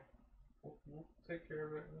 Okay. We'll take care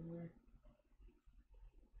of it when we...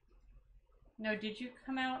 No, did you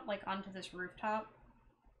come out, like, onto this rooftop?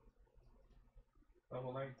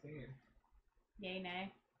 Level 19. Yay,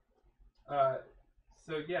 nay.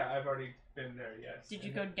 So yeah, I've already been there. Yes. Did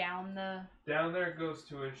you go down the? Down there goes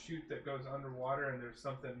to a chute that goes underwater, and there's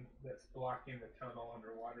something that's blocking the tunnel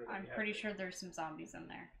underwater. I'm pretty sure there's some zombies in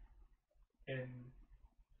there. In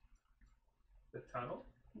the tunnel?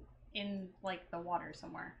 In like the water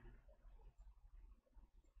somewhere.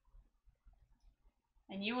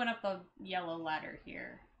 And you went up the yellow ladder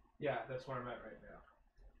here. Yeah, that's where I'm at right now.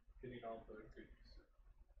 Getting all the goodies.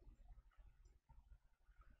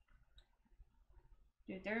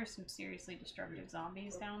 Dude, there are some seriously destructive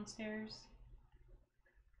zombies downstairs.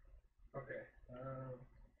 Okay.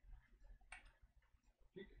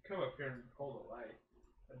 You could come up here and hold a light.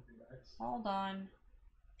 That'd be nice. Hold on. I'm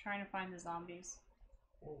trying to find the zombies.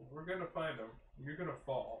 Well, we're gonna find them. You're gonna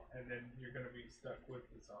fall, and then you're gonna be stuck with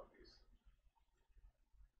the zombies.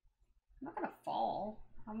 I'm not gonna fall.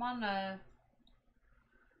 I'm on a...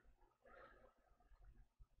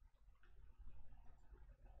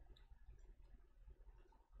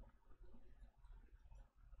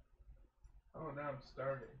 Oh, now I'm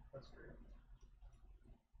starving. That's great.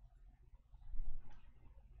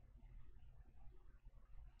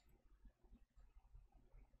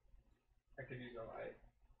 I could use a light.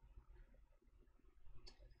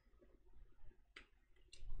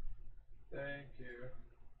 Thank you.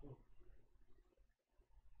 Ooh.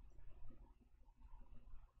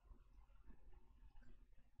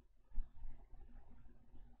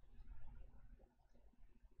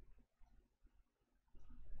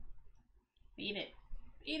 Beat it.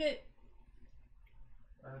 Beat it!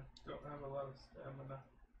 I don't have a lot of stamina.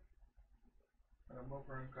 And I'm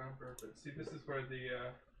over encumbered. But see, this is where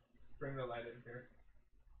the, bring the light in here.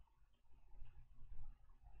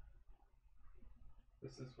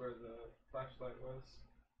 This is where the flashlight was.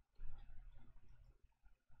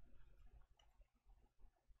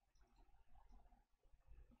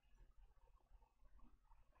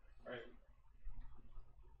 Right.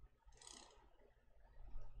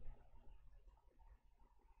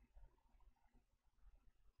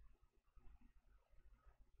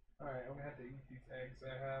 Alright, I'm gonna have to eat these eggs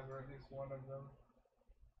I have, or at least one of them.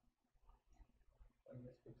 And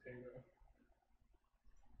this potato.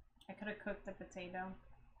 I could have cooked the potato.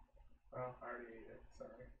 Oh, I already ate it,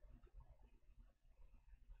 sorry.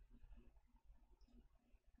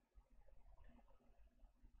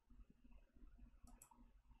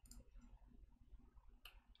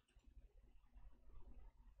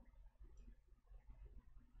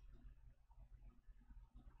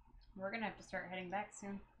 We're gonna have to start heading back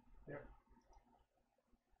soon. Yep.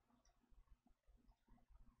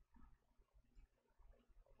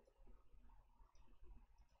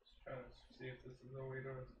 Just trying to see if this is a way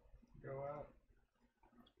to go out.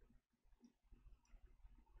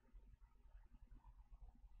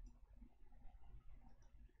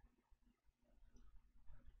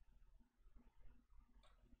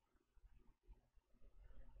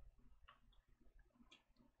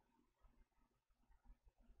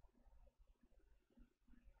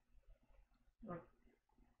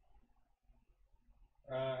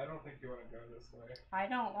 I don't think you want to go this way. I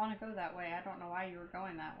don't want to go that way. I don't know why you were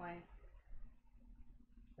going that way.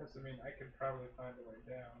 Yes, I mean, I could probably find a way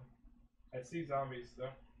down. I see zombies, though.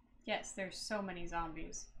 Yes, there's so many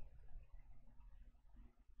zombies.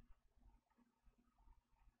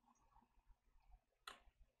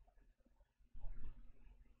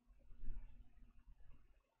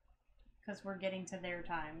 Because we're getting to their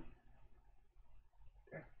time.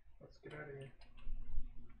 Okay, let's get out of here.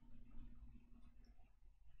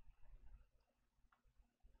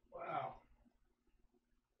 Wow.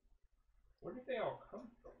 Where did they all come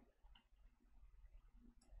from?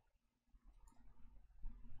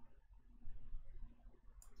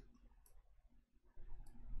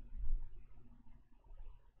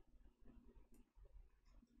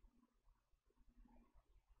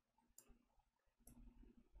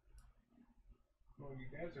 Well, you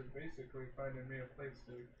guys are basically finding me a place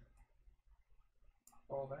to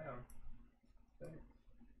fall down. Thanks.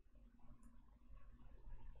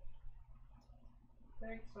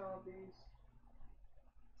 Thanks, zombies.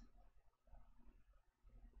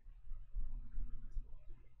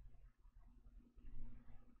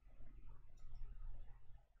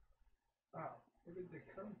 Wow, where did they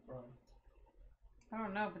come from? I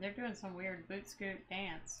don't know, but they're doing some weird boot scoot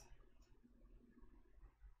dance.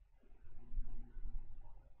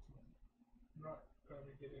 I'm not going to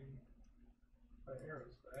be getting my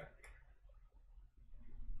arrows back.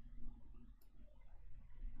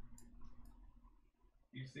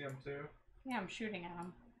 You see them too? Yeah, I'm shooting at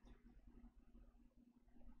them.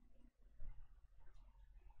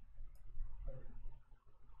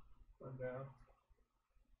 One down.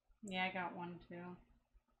 Yeah, I got one too.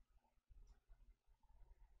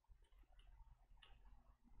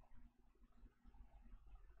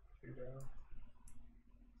 Stay down.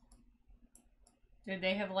 Dude,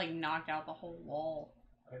 they have like knocked out the whole wall.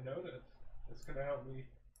 I noticed. It's gonna help me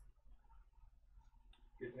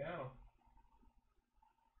get down.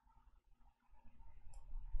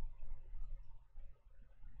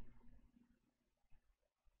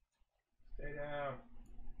 Stay down.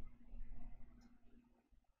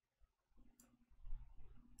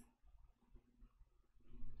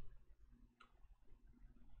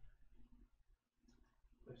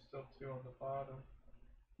 There's still two on the bottom.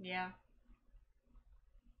 Yeah.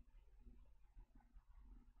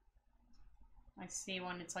 I see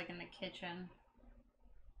one, it's like in the kitchen.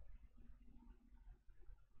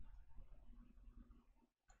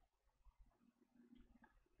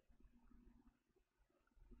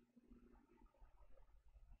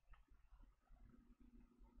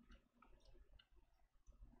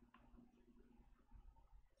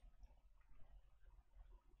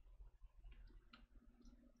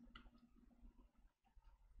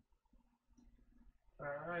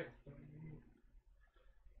 Alright.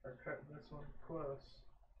 We're cutting this one close.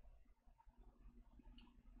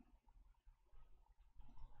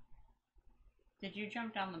 Did you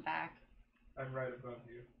jump down the back? I'm right above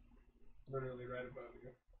you. Literally right above you.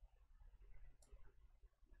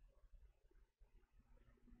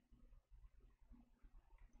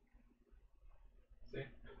 See?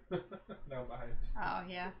 Now behind. Oh,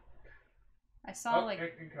 yeah. I saw like...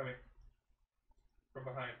 incoming. From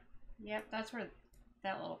behind. Yep, that's where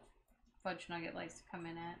that little fudge nugget likes to come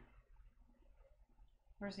in at.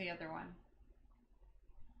 Where's the other one?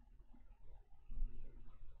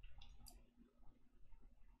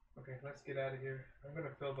 Okay, let's get out of here. I'm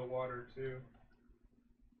gonna fill the water too.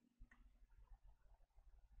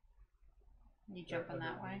 You jumping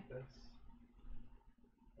that way? This.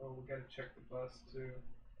 Oh, we gotta check the bus too.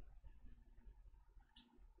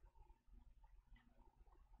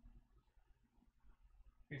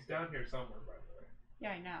 He's down here somewhere, by the way.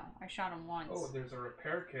 Yeah, I know. I shot him once. Oh, there's a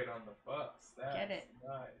repair kit on the bus. That's Get it.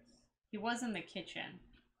 Nice. He was in the kitchen.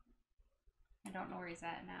 I don't know where he's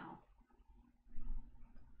at now.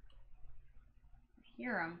 I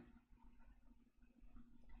hear him.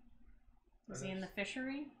 Is he in the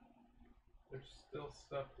fishery? There's still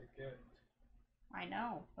stuff to get. I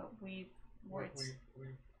know, but we've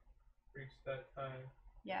reached that time.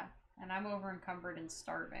 Yeah, and I'm over encumbered and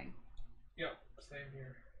starving. Yep, same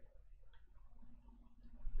here.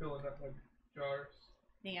 Filling up my jars.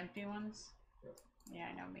 The empty ones? Yep. Yeah,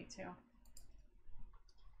 I know, me too.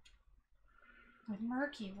 With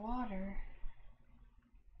murky water.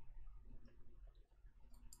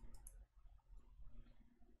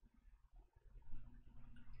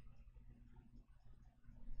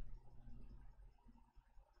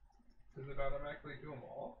 Does it automatically do them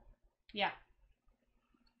all? Yeah.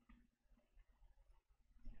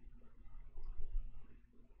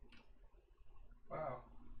 Wow.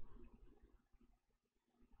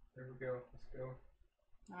 There we go. Let's go.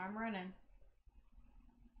 I'm running.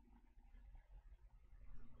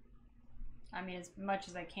 I mean, as much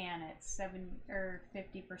as I can at 7 or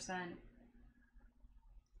 50%.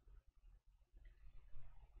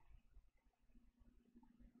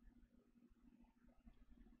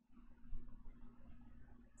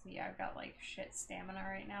 So yeah, I've got like shit stamina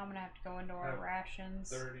right now. I'm gonna have to go into our rations.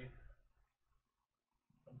 30.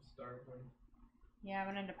 I'm starving. Yeah, I'm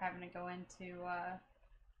gonna end up having to go into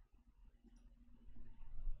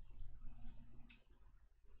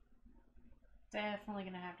definitely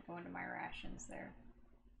gonna have to go into my rations there.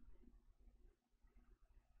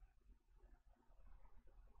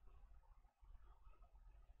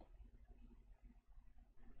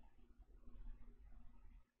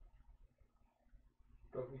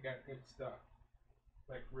 But we got good stuff.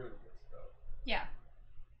 Like really good stuff. Yeah.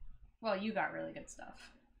 Well, you got really good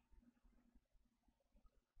stuff.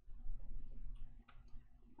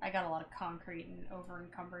 I got a lot of concrete and over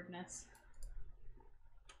encumberdness.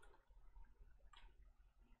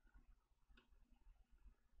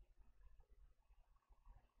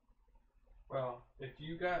 Well, if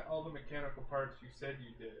you got all the mechanical parts you said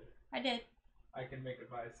you did, I did. I can make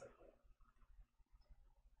a bicycle.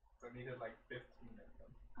 So I needed like 15 of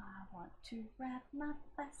them. I want to ride my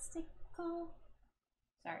bicycle.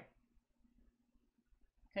 Sorry.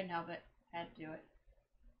 Couldn't help it. Had to do it.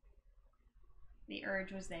 The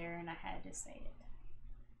urge was there and I had to say it.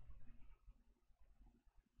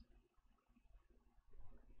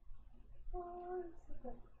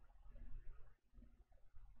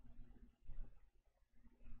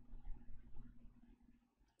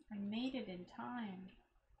 I made it in time.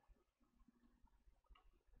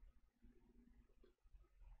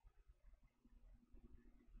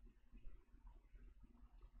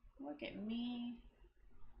 Look at me.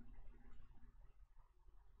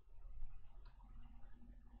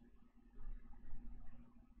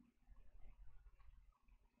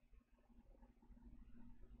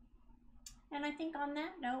 And I think on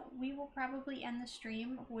that note, we will probably end the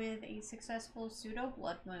stream with a successful pseudo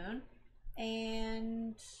blood moon.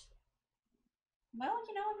 And, well,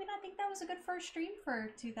 you know, I mean, I think that was a good first stream for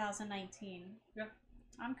 2019. Yeah.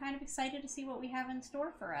 I'm kind of excited to see what we have in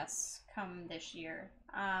store for us come this year.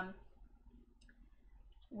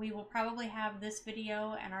 We will probably have this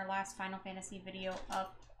video and our last Final Fantasy video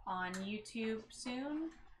up on YouTube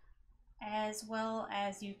soon, as well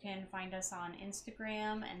as you can find us on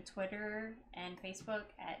Instagram and Twitter and Facebook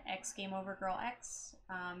at xgameovergirlx.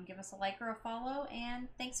 Give us a like or a follow, and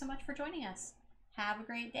thanks so much for joining us. Have a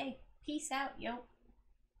great day. Peace out, yo.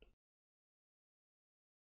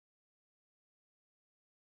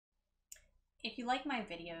 If you like my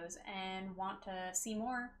videos and want to see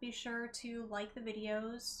more, be sure to like the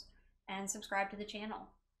videos and subscribe to the channel.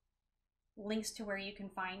 Links to where you can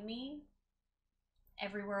find me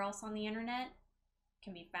everywhere else on the internet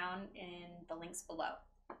can be found in the links below.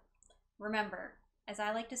 Remember, as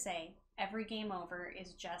I like to say, every game over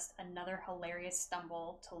is just another hilarious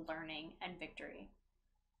stumble to learning and victory.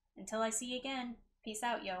 Until I see you again, peace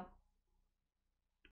out, yo.